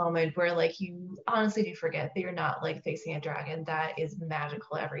get that moment where like you honestly do forget that you're not like facing a dragon, that is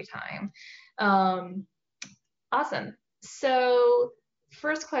magical every time. Awesome. So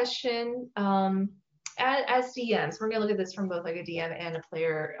first question. As DMs, we're going to look at this from both like a DM and a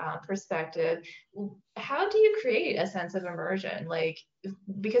player perspective. How do you create a sense of immersion? Like,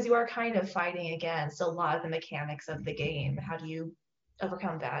 because you are kind of fighting against a lot of the mechanics of the game. How do you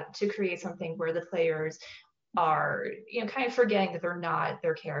overcome that to create something where the players are, kind of forgetting that they're not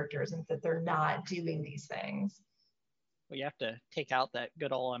their characters and that they're not doing these things. Well, you have to take out that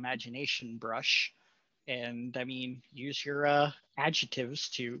good old imagination brush and, I mean, use your adjectives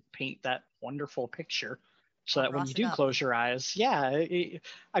to paint that wonderful picture so that when you do close your eyes, I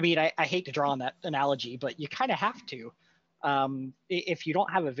mean, I hate to draw on that analogy, but you kind of have to. If you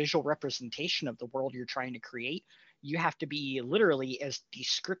don't have a visual representation of the world you're trying to create, you have to be literally as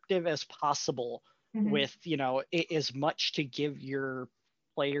descriptive as possible with, as much to give your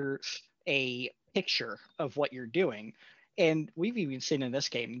player a picture of what you're doing. And we've even seen in this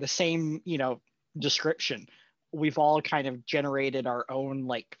game the same, description. We've all kind of generated our own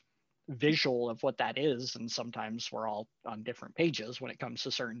like visual of what that is, and sometimes we're all on different pages when it comes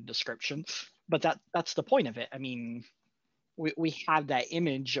to certain descriptions. But that's the point of it. I mean, we have that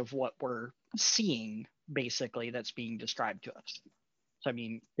image of what we're seeing basically that's being described to us. So I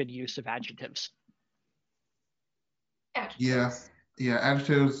mean, good use of adjectives. Yeah,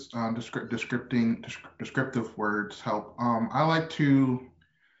 adjectives, descriptive words help. I like to,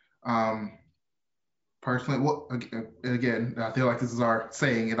 personally, well, again, I feel like this is our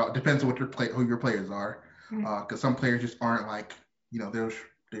saying. It all depends on what who your players are, because some players just aren't like, they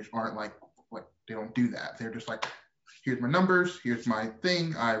just aren't like they don't do that. They're just like, here's my numbers, here's my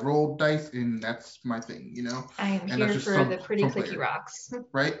thing. I rolled dice, and that's my thing. I am here for the pretty clicky rocks.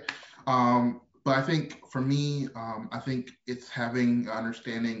 Right. But I think for me, I think it's having an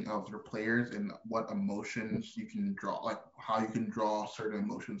understanding of your players and what emotions you can draw, like how you can draw certain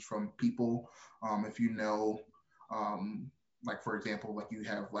emotions from people. If like for example, like you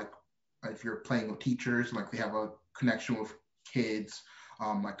have like if you're playing with teachers, like they have a connection with kids,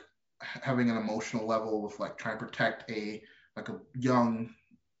 like having an emotional level with like trying to protect a young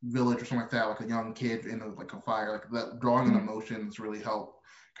village or something like that, like a young kid in a fire, like that. Drawing on emotions really help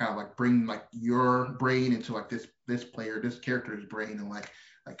kind of like bring like your brain into like this character's brain, and like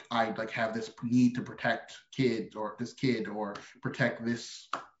I like have this need to protect kids or this kid or protect this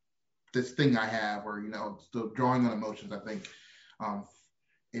thing I have, or so drawing on emotions I think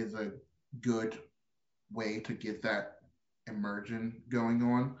is a good way to get that immersion going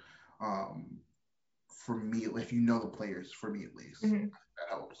on. For me, if you know the players, for me at least, that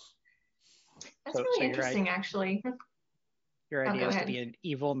helps. That's really interesting, actually. Your idea is to be an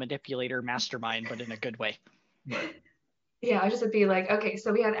evil manipulator mastermind, but in a good way. Yeah, I just would be like, okay,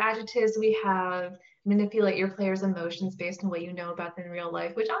 so we have adjectives, we have manipulate your players' emotions based on what you know about them in real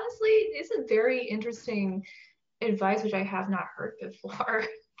life, which honestly is a very interesting advice, which I have not heard before.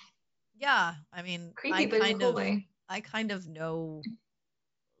 Yeah, I mean, creepy, but in a cool way. I kind of know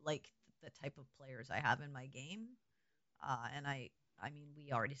like the type of players I have in my game, and I mean,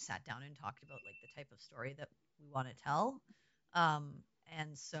 we already sat down and talked about like the type of story that we want to tell.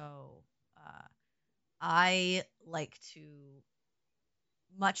 And so I like to,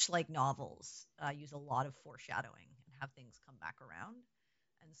 much like novels, use a lot of foreshadowing and have things come back around.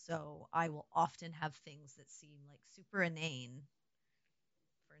 And so I will often have things that seem like super inane,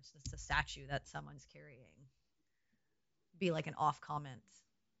 for instance, the statue that someone's carrying, be like an off comment,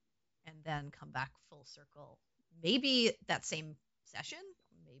 and then come back full circle. Maybe that same session,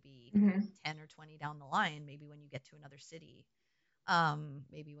 maybe 10 or 20 down the line, maybe when you get to another city,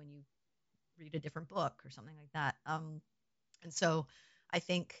 maybe when you read a different book or something like that. And so I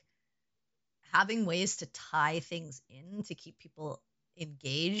think having ways to tie things in to keep people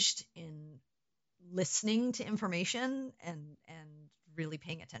engaged in listening to information and really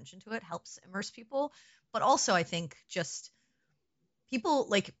paying attention to it helps immerse people. But also I think just people,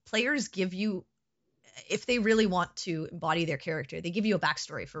 like players, give you, if they really want to embody their character, they give you a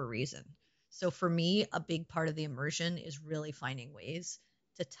backstory for a reason. So for me, a big part of the immersion is really finding ways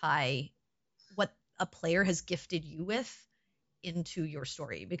to tie what a player has gifted you with into your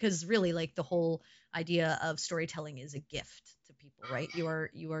story, because really, like, the whole idea of storytelling is a gift to people, right?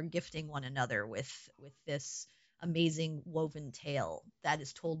 You are gifting one another with this amazing woven tale that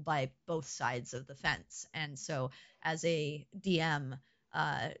is told by both sides of the fence. And so as a DM,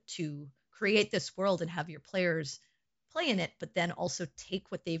 to create this world and have your players play in it, but then also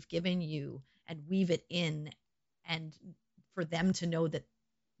take what they've given you and weave it in, and for them to know that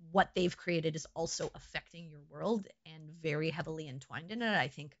what they've created is also affecting your world and very heavily entwined in it, I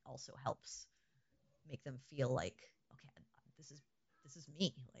think also helps make them feel like, okay, this is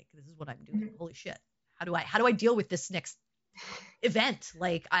me, like this is what I'm doing. Holy shit, how do I deal with this next event?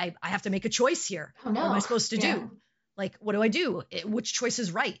 Like I have to make a choice here. Oh, no. What am I supposed to do? Like, what do I do? Which choice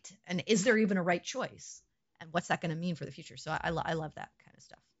is right? And is there even a right choice? And what's that going to mean for the future? So I love that kind of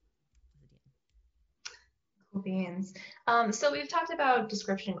stuff. Cool beans. So we've talked about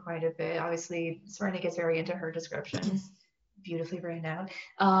description quite a bit. Obviously, Serena gets very into her descriptions, beautifully written out,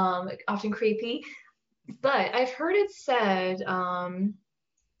 often creepy. But I've heard it said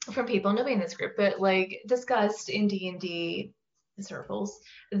from people, nobody in this group, but like discussed in D&D circles,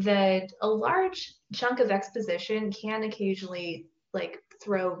 that a large chunk of exposition can occasionally like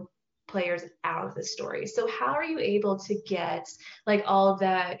throw players out of the story. So how are you able to get like all of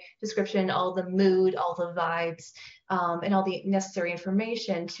that description, all the mood, all the vibes, and all the necessary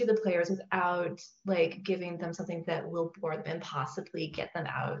information to the players without like giving them something that will bore them and possibly get them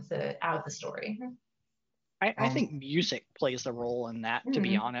out of the story? I think music plays a role in that, to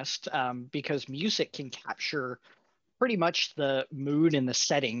be Mm-hmm. honest, because music can capture pretty much the mood and the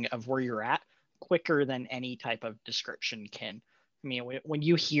setting of where you're at quicker than any type of description can. I mean, when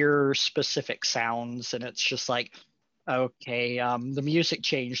you hear specific sounds and it's just like, okay, the music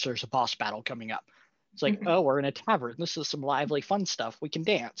changed, there's a boss battle coming up. It's like, Mm-hmm. oh, we're in a tavern. This is some lively, fun stuff. We can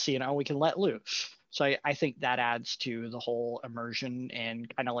dance, we can let loose. So I think that adds to the whole immersion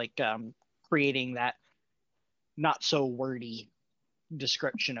and kind of like creating that not so wordy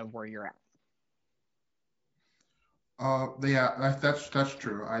description of where you're at. Yeah, that's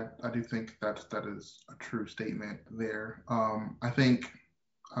true. I do think that is a true statement there. I think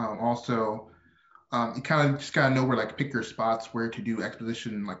also you kind of just gotta know where like pick your spots where to do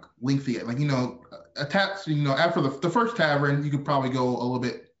exposition like lengthy. Like attach. After the first tavern, you could probably go a little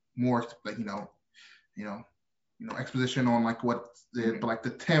bit more like you know exposition on like what the but like the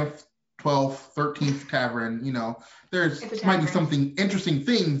 10th, 12th, 13th tavern. There's It's a might be tavern. something interesting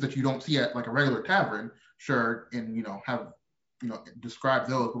things that you don't see at like a regular tavern. Sure, and have describe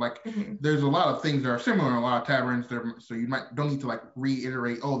those. But like Mm-hmm. there's a lot of things that are similar in a lot of taverns there, so you don't need to like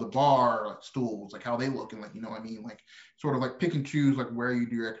reiterate, oh, the bar like stools, like how they look, and like what I mean, like sort of like pick and choose like where you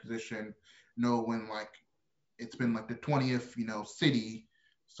do your exposition, know when like it's been like the 20th city,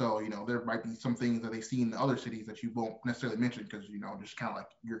 so there might be some things that they see in the other cities that you won't necessarily mention because just kind of like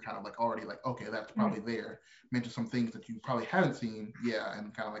you're kind of like already like, okay, that's probably there. Mention some things that you probably haven't seen, yeah,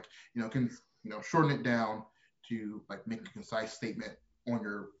 and kind of like can shorten it down to like make a concise statement on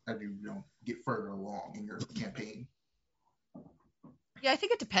your as you get further along in your campaign. Yeah, I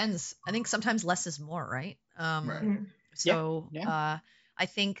think it depends. I think sometimes less is more, right? Right. Mm-hmm. So Yeah. I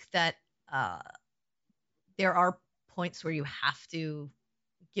think that there are points where you have to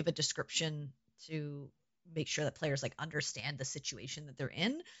give a description to make sure that players like understand the situation that they're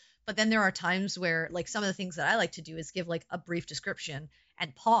in. But then there are times where like some of the things that I like to do is give like a brief description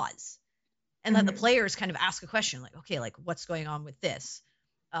and pause and let the players kind of ask a question like, okay, like what's going on with this?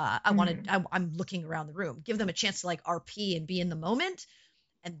 I'm looking around the room, give them a chance to like RP and be in the moment,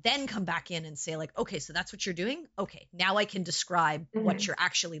 and then come back in and say like, okay, so that's what you're doing. Okay, now I can describe what you're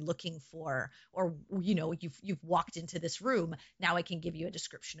actually looking for, or you've walked into this room. Now I can give you a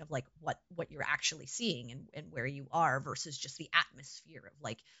description of like what you're actually seeing and where you are versus just the atmosphere of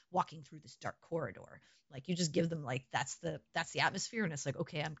like walking through this dark corridor. Like you just give them like that's the atmosphere, and it's like,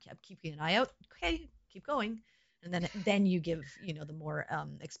 okay, I'm keeping an eye out. Okay, keep going. And then you give the more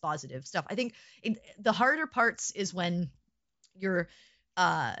expositive stuff. I think the harder parts is when you're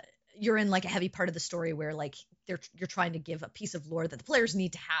in like a heavy part of the story where like you're trying to give a piece of lore that the players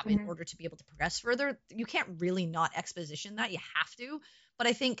need to have in order to be able to progress further. You can't really not exposition that. You have to. But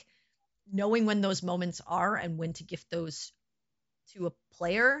I think knowing when those moments are and when to gift those to a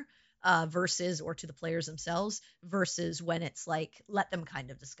player versus or to the players themselves versus when it's like let them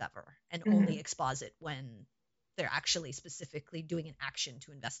kind of discover and only exposit when they're actually specifically doing an action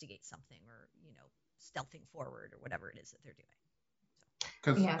to investigate something or stealthing forward or whatever it is that they're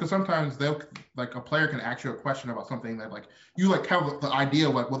doing. Because sometimes they'll like a player can ask you a question about something that like you like have the idea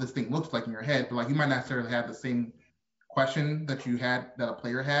of like what this thing looks like in your head, but like you might not necessarily have the same question that a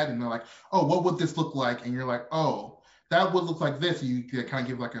player had, and they're like, oh, what would this look like? And you're like, oh, that would look like this. You can kind of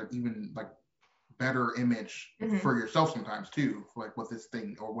give like an even like better image for yourself sometimes too, for like what this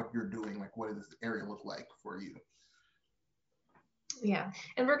thing or what you're doing, like what does this area look like for you? Yeah,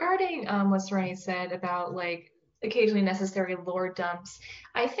 and regarding what Sereni said about like occasionally necessary lore dumps,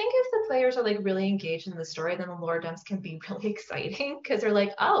 I think if the players are like really engaged in the story, then the lore dumps can be really exciting because they're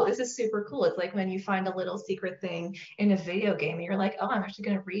like, oh, this is super cool. It's like when you find a little secret thing in a video game and you're like, oh, I'm actually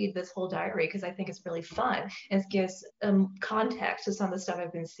going to read this whole diary because I think it's really fun. And it gives context to some of the stuff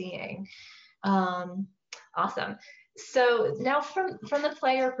I've been seeing. Awesome. So now from the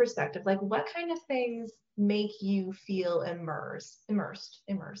player perspective, like what kind of things make you feel immersed? Yeah,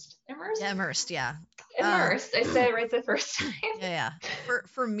 immersed. Yeah. Immersed. I said it right the first time. Yeah.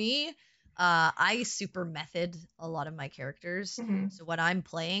 For me, I super method a lot of my characters. So when I'm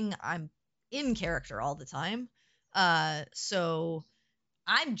playing, I'm in character all the time. So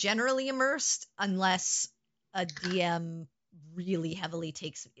I'm generally immersed unless a DM really heavily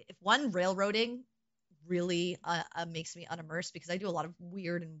takes. If one railroading really makes me unimmersed, because I do a lot of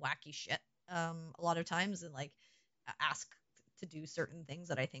weird and wacky shit a lot of times, and like ask to do certain things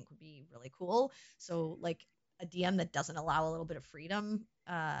that I think would be really cool. So like a DM that doesn't allow a little bit of freedom,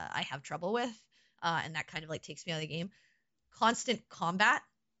 I have trouble with, and that kind of like takes me out of the game. Constant combat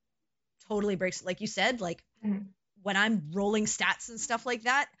totally breaks, like you said, like Mhm. when I'm rolling stats and stuff like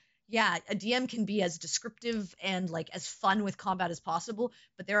that, yeah, a DM can be as descriptive and like as fun with combat as possible,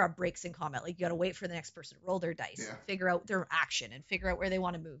 but there are breaks in combat. Like you got to wait for the next person to roll their dice, Yeah. and figure out their action, and figure out where they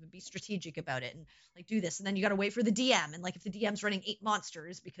want to move, and be strategic about it, and like do this. And then you got to wait for the DM, and like if the DM's running 8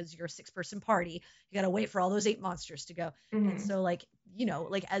 monsters because you're a 6-person party, you got to wait for all those 8 monsters to go. And Mhm. so like, you know,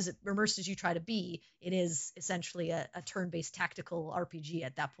 like as immersed as you try to be, it is essentially a turn-based tactical RPG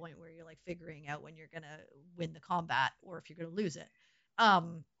at that point, where you're like figuring out when you're gonna win the combat or if you're gonna lose it.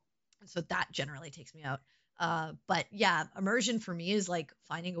 So that generally takes me out. But yeah, immersion for me is like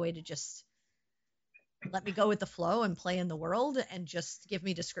finding a way to just let me go with the flow and play in the world, and just give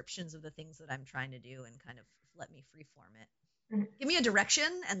me descriptions of the things that I'm trying to do, and kind of let me freeform it. Mhm. Give me a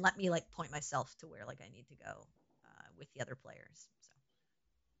direction and let me like point myself to where like I need to go with the other players. So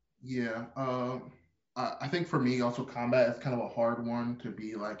Yeah. I think for me also combat is kind of a hard one to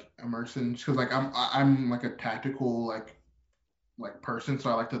be like immersed in because like I'm like a tactical like person, so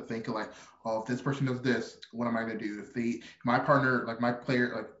I like to think of like, oh, if this person does this, what am I gonna do? If my partner, like my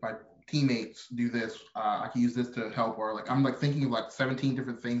player, like my teammates do this, I can use this to help. Or like I'm like thinking of like 17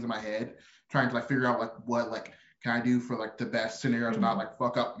 different things in my head, trying to like figure out like what like can I do for like the best scenario to not Mhm. like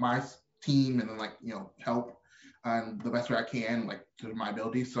fuck up my team, and then like help the best way I can, like to my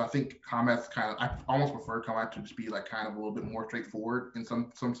abilities. So I think combat's kind of, I almost prefer combat to just be like kind of a little bit more straightforward in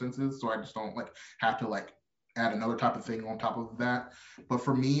some senses. So I just don't like have to like add another type of thing on top of that. But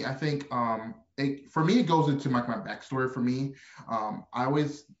for me, I think for me it goes into my backstory. For me, I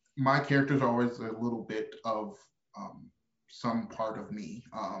always my characters are always a little bit of um, some part of me.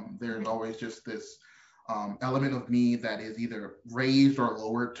 There's Mhm. always just this element of me that is either raised or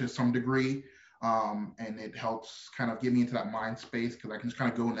lowered to some degree. And it helps kind of get me into that mind space because I can just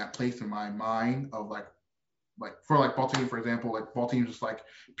kind of go in that place in my mind of like for like Baltimore, for example, like Baltimore just like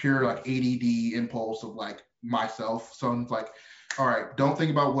pure like ADD impulse of like myself. So it's like, all right, don't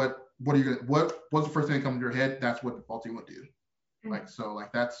think about what are you gonna what's the first thing that comes to your head? That's what Baltimore would do. Like Mhm. so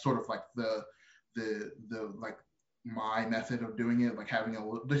like that's sort of like the like my method of doing it, like having a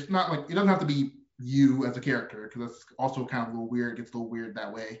little, it's not like it doesn't have to be you as a character because that's also kind of a little weird. It gets a little weird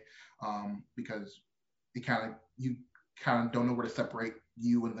that way because it kind of you kind of don't know where to separate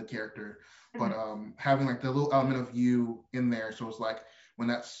you and the character. But Mhm. having like the little element of you in there, so it's like when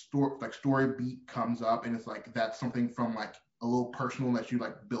that story beat comes up, and it's like that's something from like a little personal that you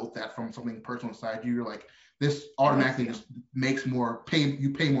like built that from something personal inside you. You're like this It hits automatically you. just makes you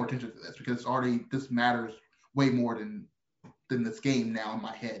pay more attention to this because it's already this matters way more than this game now in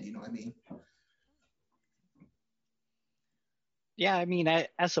my head. You know what I mean? Yeah, I mean,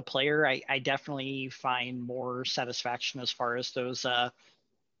 as a player, I definitely find more satisfaction as far as those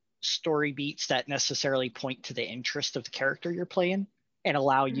story beats that necessarily point to the interest of the character you're playing and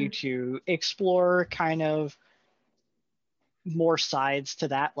allow you Mhm. to explore kind of more sides to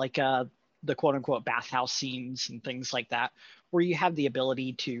that, like the quote unquote bathhouse scenes and things like that, where you have the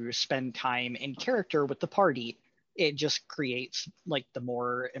ability to spend time in character with the party. It just creates like the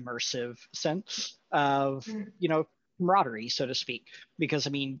more immersive sense of, Mhm. you know, camaraderie, so to speak. Because I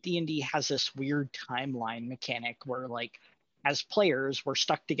mean, D&D has this weird timeline mechanic where like as players we're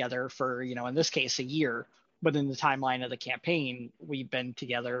stuck together for, you know, in this case a year, but in the timeline of the campaign we've been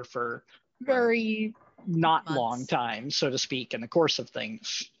together for Right. very not long months. time, so to speak, in the course of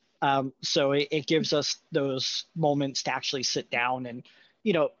things. So it gives us those moments to actually sit down and,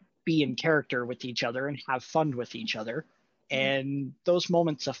 you know, be in character with each other and have fun with each other. Mhm. And those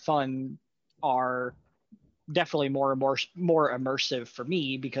moments of fun are definitely more immersive for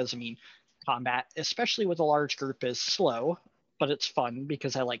me because I mean, combat, especially with a large group, is slow, but it's fun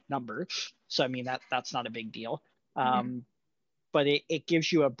because I like numbers. So I mean that's not a big deal. Mhm. Um, but it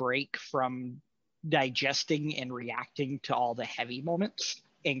gives you a break from digesting and reacting to all the heavy moments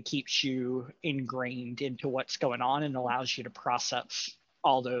and keeps you ingrained into what's going on and allows you to process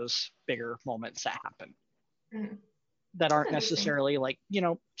all those bigger moments that happen Mhm. that That's aren't interesting. necessarily like, you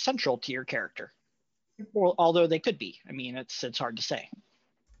know, central to your character. Well, although they could be. I mean, it's hard to say.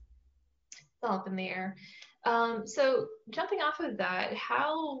 It's all up in the air. So jumping off of that,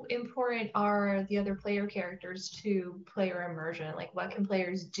 how important are the other player characters to player immersion? Like, what can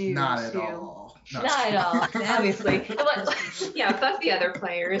players do Not at to? all. Not at all, Fuck them. obviously. And yeah, fuck the other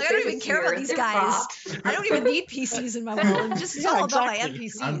players. Like, I They're don't even just care about here. these They're guys. props. I don't even need PCs in my world. It's Yeah, all about my exactly.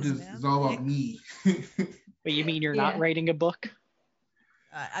 NPCs, I'm just, man. it's all about me. But you mean you're not Yeah. writing a book?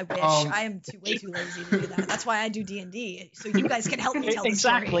 I wish. Um, I am way too lazy to do that. That's why I do D&D, so you guys can help me tell the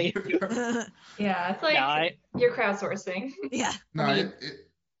Exactly. story. Yeah, it's like No, you're crowdsourcing. Yeah. No, I mean-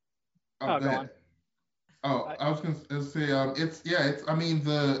 oh, Oh, go go ahead. on. Oh, I was gonna say, I mean,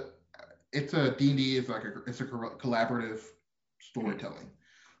 it's a D&D is like it's a collaborative storytelling.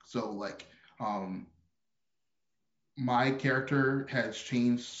 So like, my character has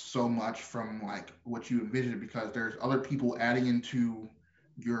changed so much from like what you envisioned because there's other people adding into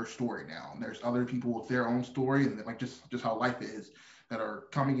your story now. And there's other people with their own story and like just how life is that are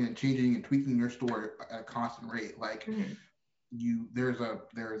coming in and changing and tweaking your story at a constant rate. Like Mhm. there's a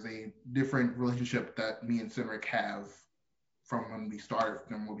different relationship that me and Cedric have from when we started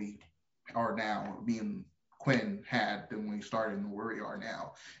than what we are now. Me and Quinn had than when we started and where we are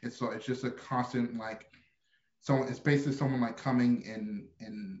now. It's just a constant like it's basically someone like coming in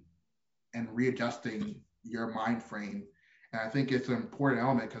and readjusting your mind frame. And I think it's an important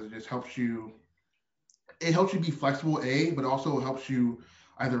element because it just helps you. It helps you be flexible, but also helps you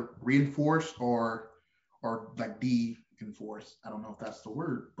either reinforce or like de-enforce. I don't know if that's the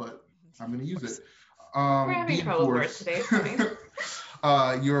word, but I'm going to use it. We're having trouble with words today. Sorry.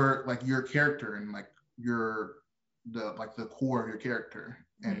 your character and like the core of your character,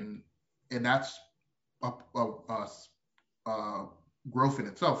 and that's a growth in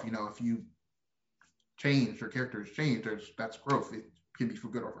itself. You know, if you change, your character has changed. That's growth. It can be for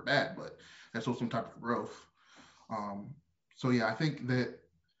good or for bad, but that's also some type of growth. So yeah, I think that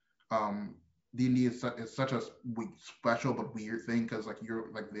D&D is such a special but weird thing because like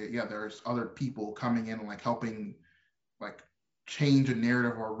there's other people coming in and like helping like change a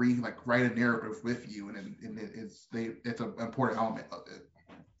narrative or write a narrative with you, and it's an important element of it.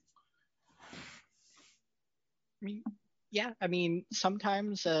 I mean,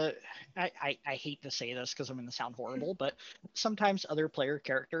 sometimes I hate to say this because I'm going to sound horrible, but sometimes other player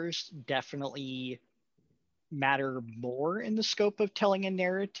characters definitely matter more in the scope of telling a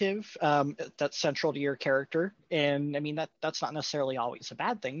narrative that's central to your character. And I mean, that's not necessarily always a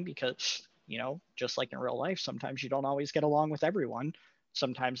bad thing because, you know, just like in real life, sometimes you don't always get along with everyone.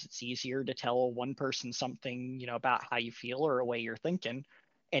 Sometimes it's easier to tell one person something, you know, about how you feel or a way you're thinking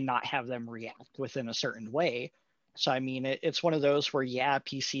and not have them react within a certain way. So, I mean, it's one of those where, yeah,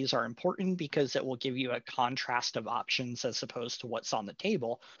 PCs are important because it will give you a contrast of options as opposed to what's on the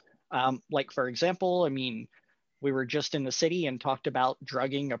table. Like, for example, I mean, we were just in the city and talked about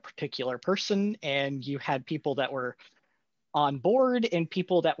drugging a particular person, and you had people that were on board and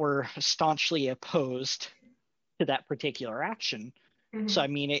people that were staunchly opposed to that particular action. Mhm. So, I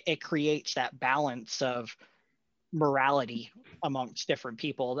mean, it creates that balance of morality amongst different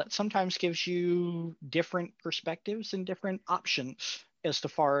people that sometimes gives you different perspectives and different options as to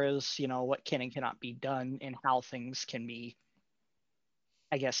far as, you know, what can and cannot be done and how things can be,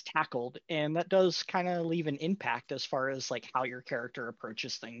 I guess, tackled. And that does kind of leave an impact as far as like how your character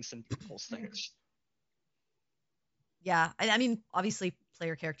approaches things and tackles things. Yeah, I mean, obviously,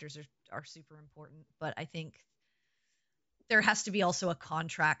 player characters are super important, but I think there has to be also a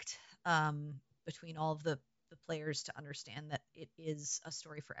contract between all of the players to understand that it is a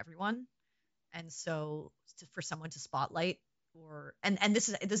story for everyone, and so for someone to spotlight and this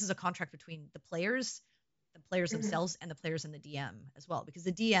is a contract between the players themselves and the players and the DM as well, because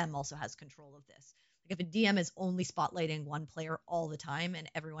the DM also has control of this. Like if a DM is only spotlighting one player all the time and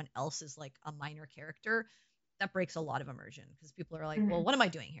everyone else is like a minor character, that breaks a lot of immersion because people are like, well, what am I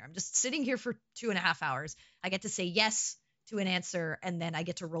doing here? I'm just sitting here for 2.5 hours. I get to say yes to an answer, and then I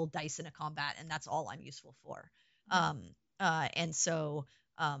get to roll dice in a combat, and that's all I'm useful for. And so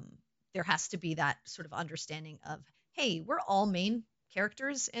there has to be that sort of understanding of, hey, we're all main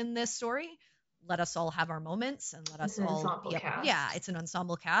characters in this story. Let us all have our moments and let us all be cast. Yeah, it's an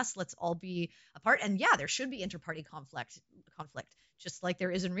ensemble cast. Let's all be a part. And yeah, there should be interparty conflict, just like there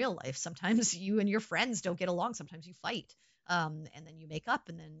is in real life. Sometimes you and your friends don't get along. Sometimes you fight. And then you make up,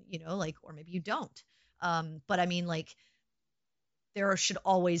 and then, you know, like, or maybe you don't. But I mean, like, there should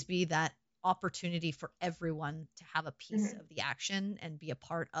always be that opportunity for everyone to have a piece of the action and be a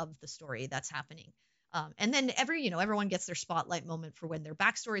part of the story that's happening. And then everyone gets their spotlight moment for when their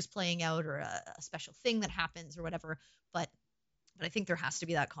backstory is playing out or a special thing that happens or whatever. But I think there has to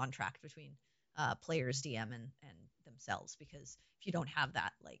be that contract between players, DM, and themselves, because if you don't have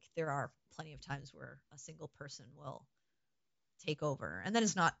that, like there are plenty of times where a single person will take over, and then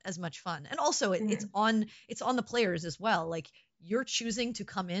it's not as much fun. And also it's on the players as well. Like you're choosing to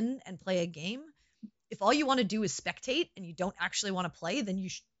come in and play a game. If all you want to do is spectate and you don't actually want to play, then you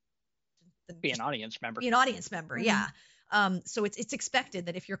should Be an audience member. Be an audience member, yeah. So it's expected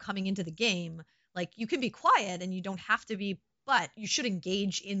that if you're coming into the game, like you can be quiet and you don't have to be, but you should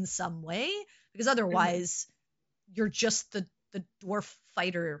engage in some way, because otherwise you're just the dwarf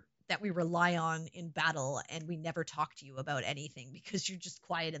fighter that we rely on in battle, and we never talk to you about anything because you're just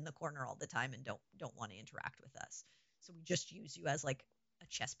quiet in the corner all the time and don't want to interact with us. So we just use you as like a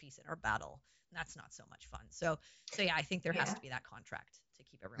chess piece in our battle, and that's not so much fun. So yeah, I think there has to be that contract to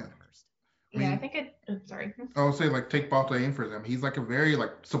keep everyone immersed. I think it. Sorry. I would say like take Baltaine for them. He's like a very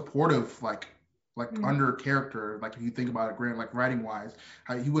like supportive like under character. Like if you think about it, Grant, like writing wise,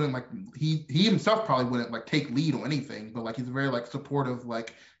 how he wouldn't like he himself probably wouldn't like take lead on anything, but like he's a very like supportive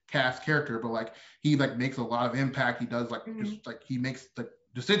like cast character. But like he like makes a lot of impact. He does like just like he makes the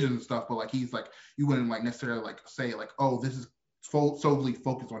decisions and stuff. But like he's like you wouldn't like necessarily like say like, oh, this is solely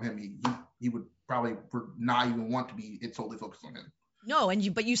focused on him. He would probably not even want to be it solely focused on him. No,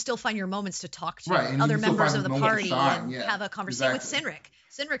 but you still find your moments to talk to other members of the party and have a conversation with Cynric.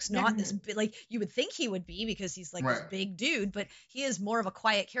 Cynric's not this like you would think he would be, because he's like this big dude, but he is more of a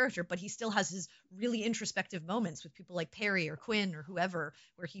quiet character, but he still has his really introspective moments with people like Perry or Quinn or whoever,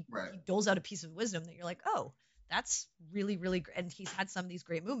 where he doles out a piece of wisdom that you're like, oh, that's really, really great. And he's had some of these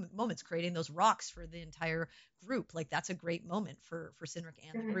great moments creating those rocks for the entire group. Like that's a great moment for Cynric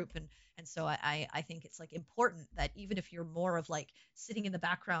and the group. And so I think it's like important that even if you're more of like sitting in the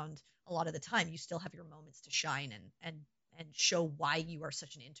background a lot of the time, you still have your moments to shine and show why you are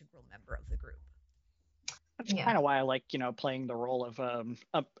such an integral member of the group. That's kind of why I like, playing the role of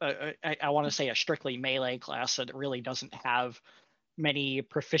I want to say a strictly melee class that really doesn't have many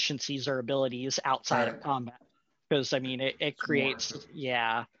proficiencies or abilities outside of combat. Because I mean, it creates to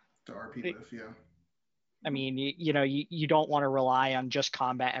RP with, I mean, you don't want to rely on just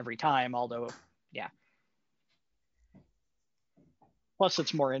combat every time, although, Plus,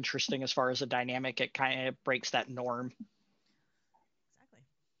 it's more interesting as far as a dynamic. It kind of breaks that norm. Exactly.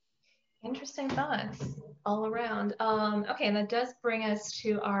 Interesting thoughts all around. Okay, and that does bring us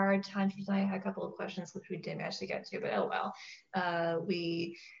to our time for tonight. I had a couple of questions which we didn't actually get to, but oh well.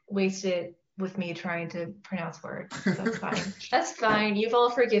 We wasted with me trying to pronounce words. That's fine. That's fine. You've all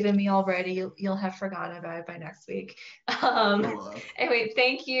forgiven me already. You'll have forgotten about it by next week. Anyway,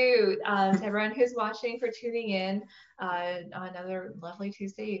 thank you to everyone who's watching for tuning in on another lovely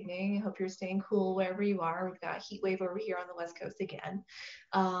Tuesday evening. I hope you're staying cool wherever you are. We've got a heat wave over here on the West Coast again.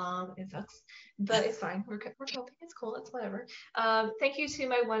 It sucks, but it's fine. We're coping. It's cool. It's whatever. Thank you to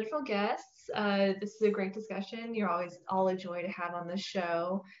my wonderful guests. This is a great discussion. You're always all a joy to have on the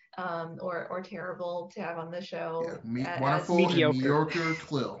show. Or terrible to have on the show. Wonderful and mediocre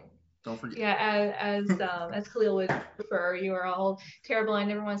Khalil. Don't forget. Yeah, as Khalil would prefer, you are all terrible. I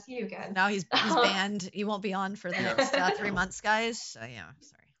never want to see you again. Now he's banned. He won't be on for the next 3 months, guys. So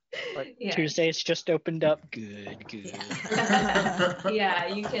sorry. But Tuesday's just opened up. Good. Yeah,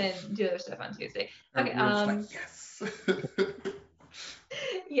 you can do other stuff on Tuesday. Okay. Yes.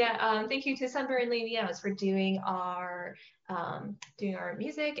 Thank you to Sunburn Lady Meows for doing our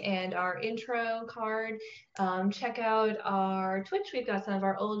music and our intro card. Check out our Twitch. We've got some of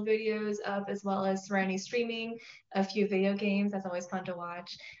our old videos up, as well as Serenity streaming a few video games. That's always fun to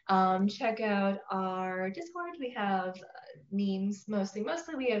watch. Check out our Discord. We have memes mostly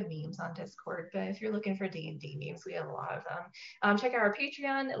we have memes on Discord, but if you're looking for D&D memes, we have a lot of them. Check out our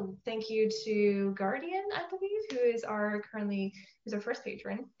Patreon. Thank you to Guardian, I believe, who's our first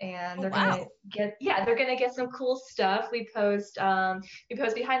patron, and they're gonna get some cool stuff. We post behind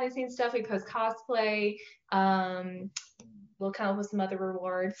the scenes stuff. We post cosplay. We'll come up with some other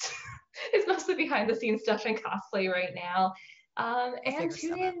rewards. It's mostly behind the scenes stuff and cosplay right now. And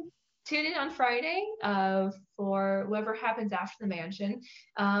tune in on Friday for whatever happens after the mansion.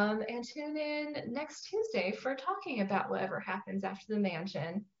 And tune in next Tuesday for talking about whatever happens after the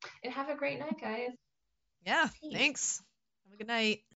mansion. And have a great night, guys. Yeah, thanks. Have a good night.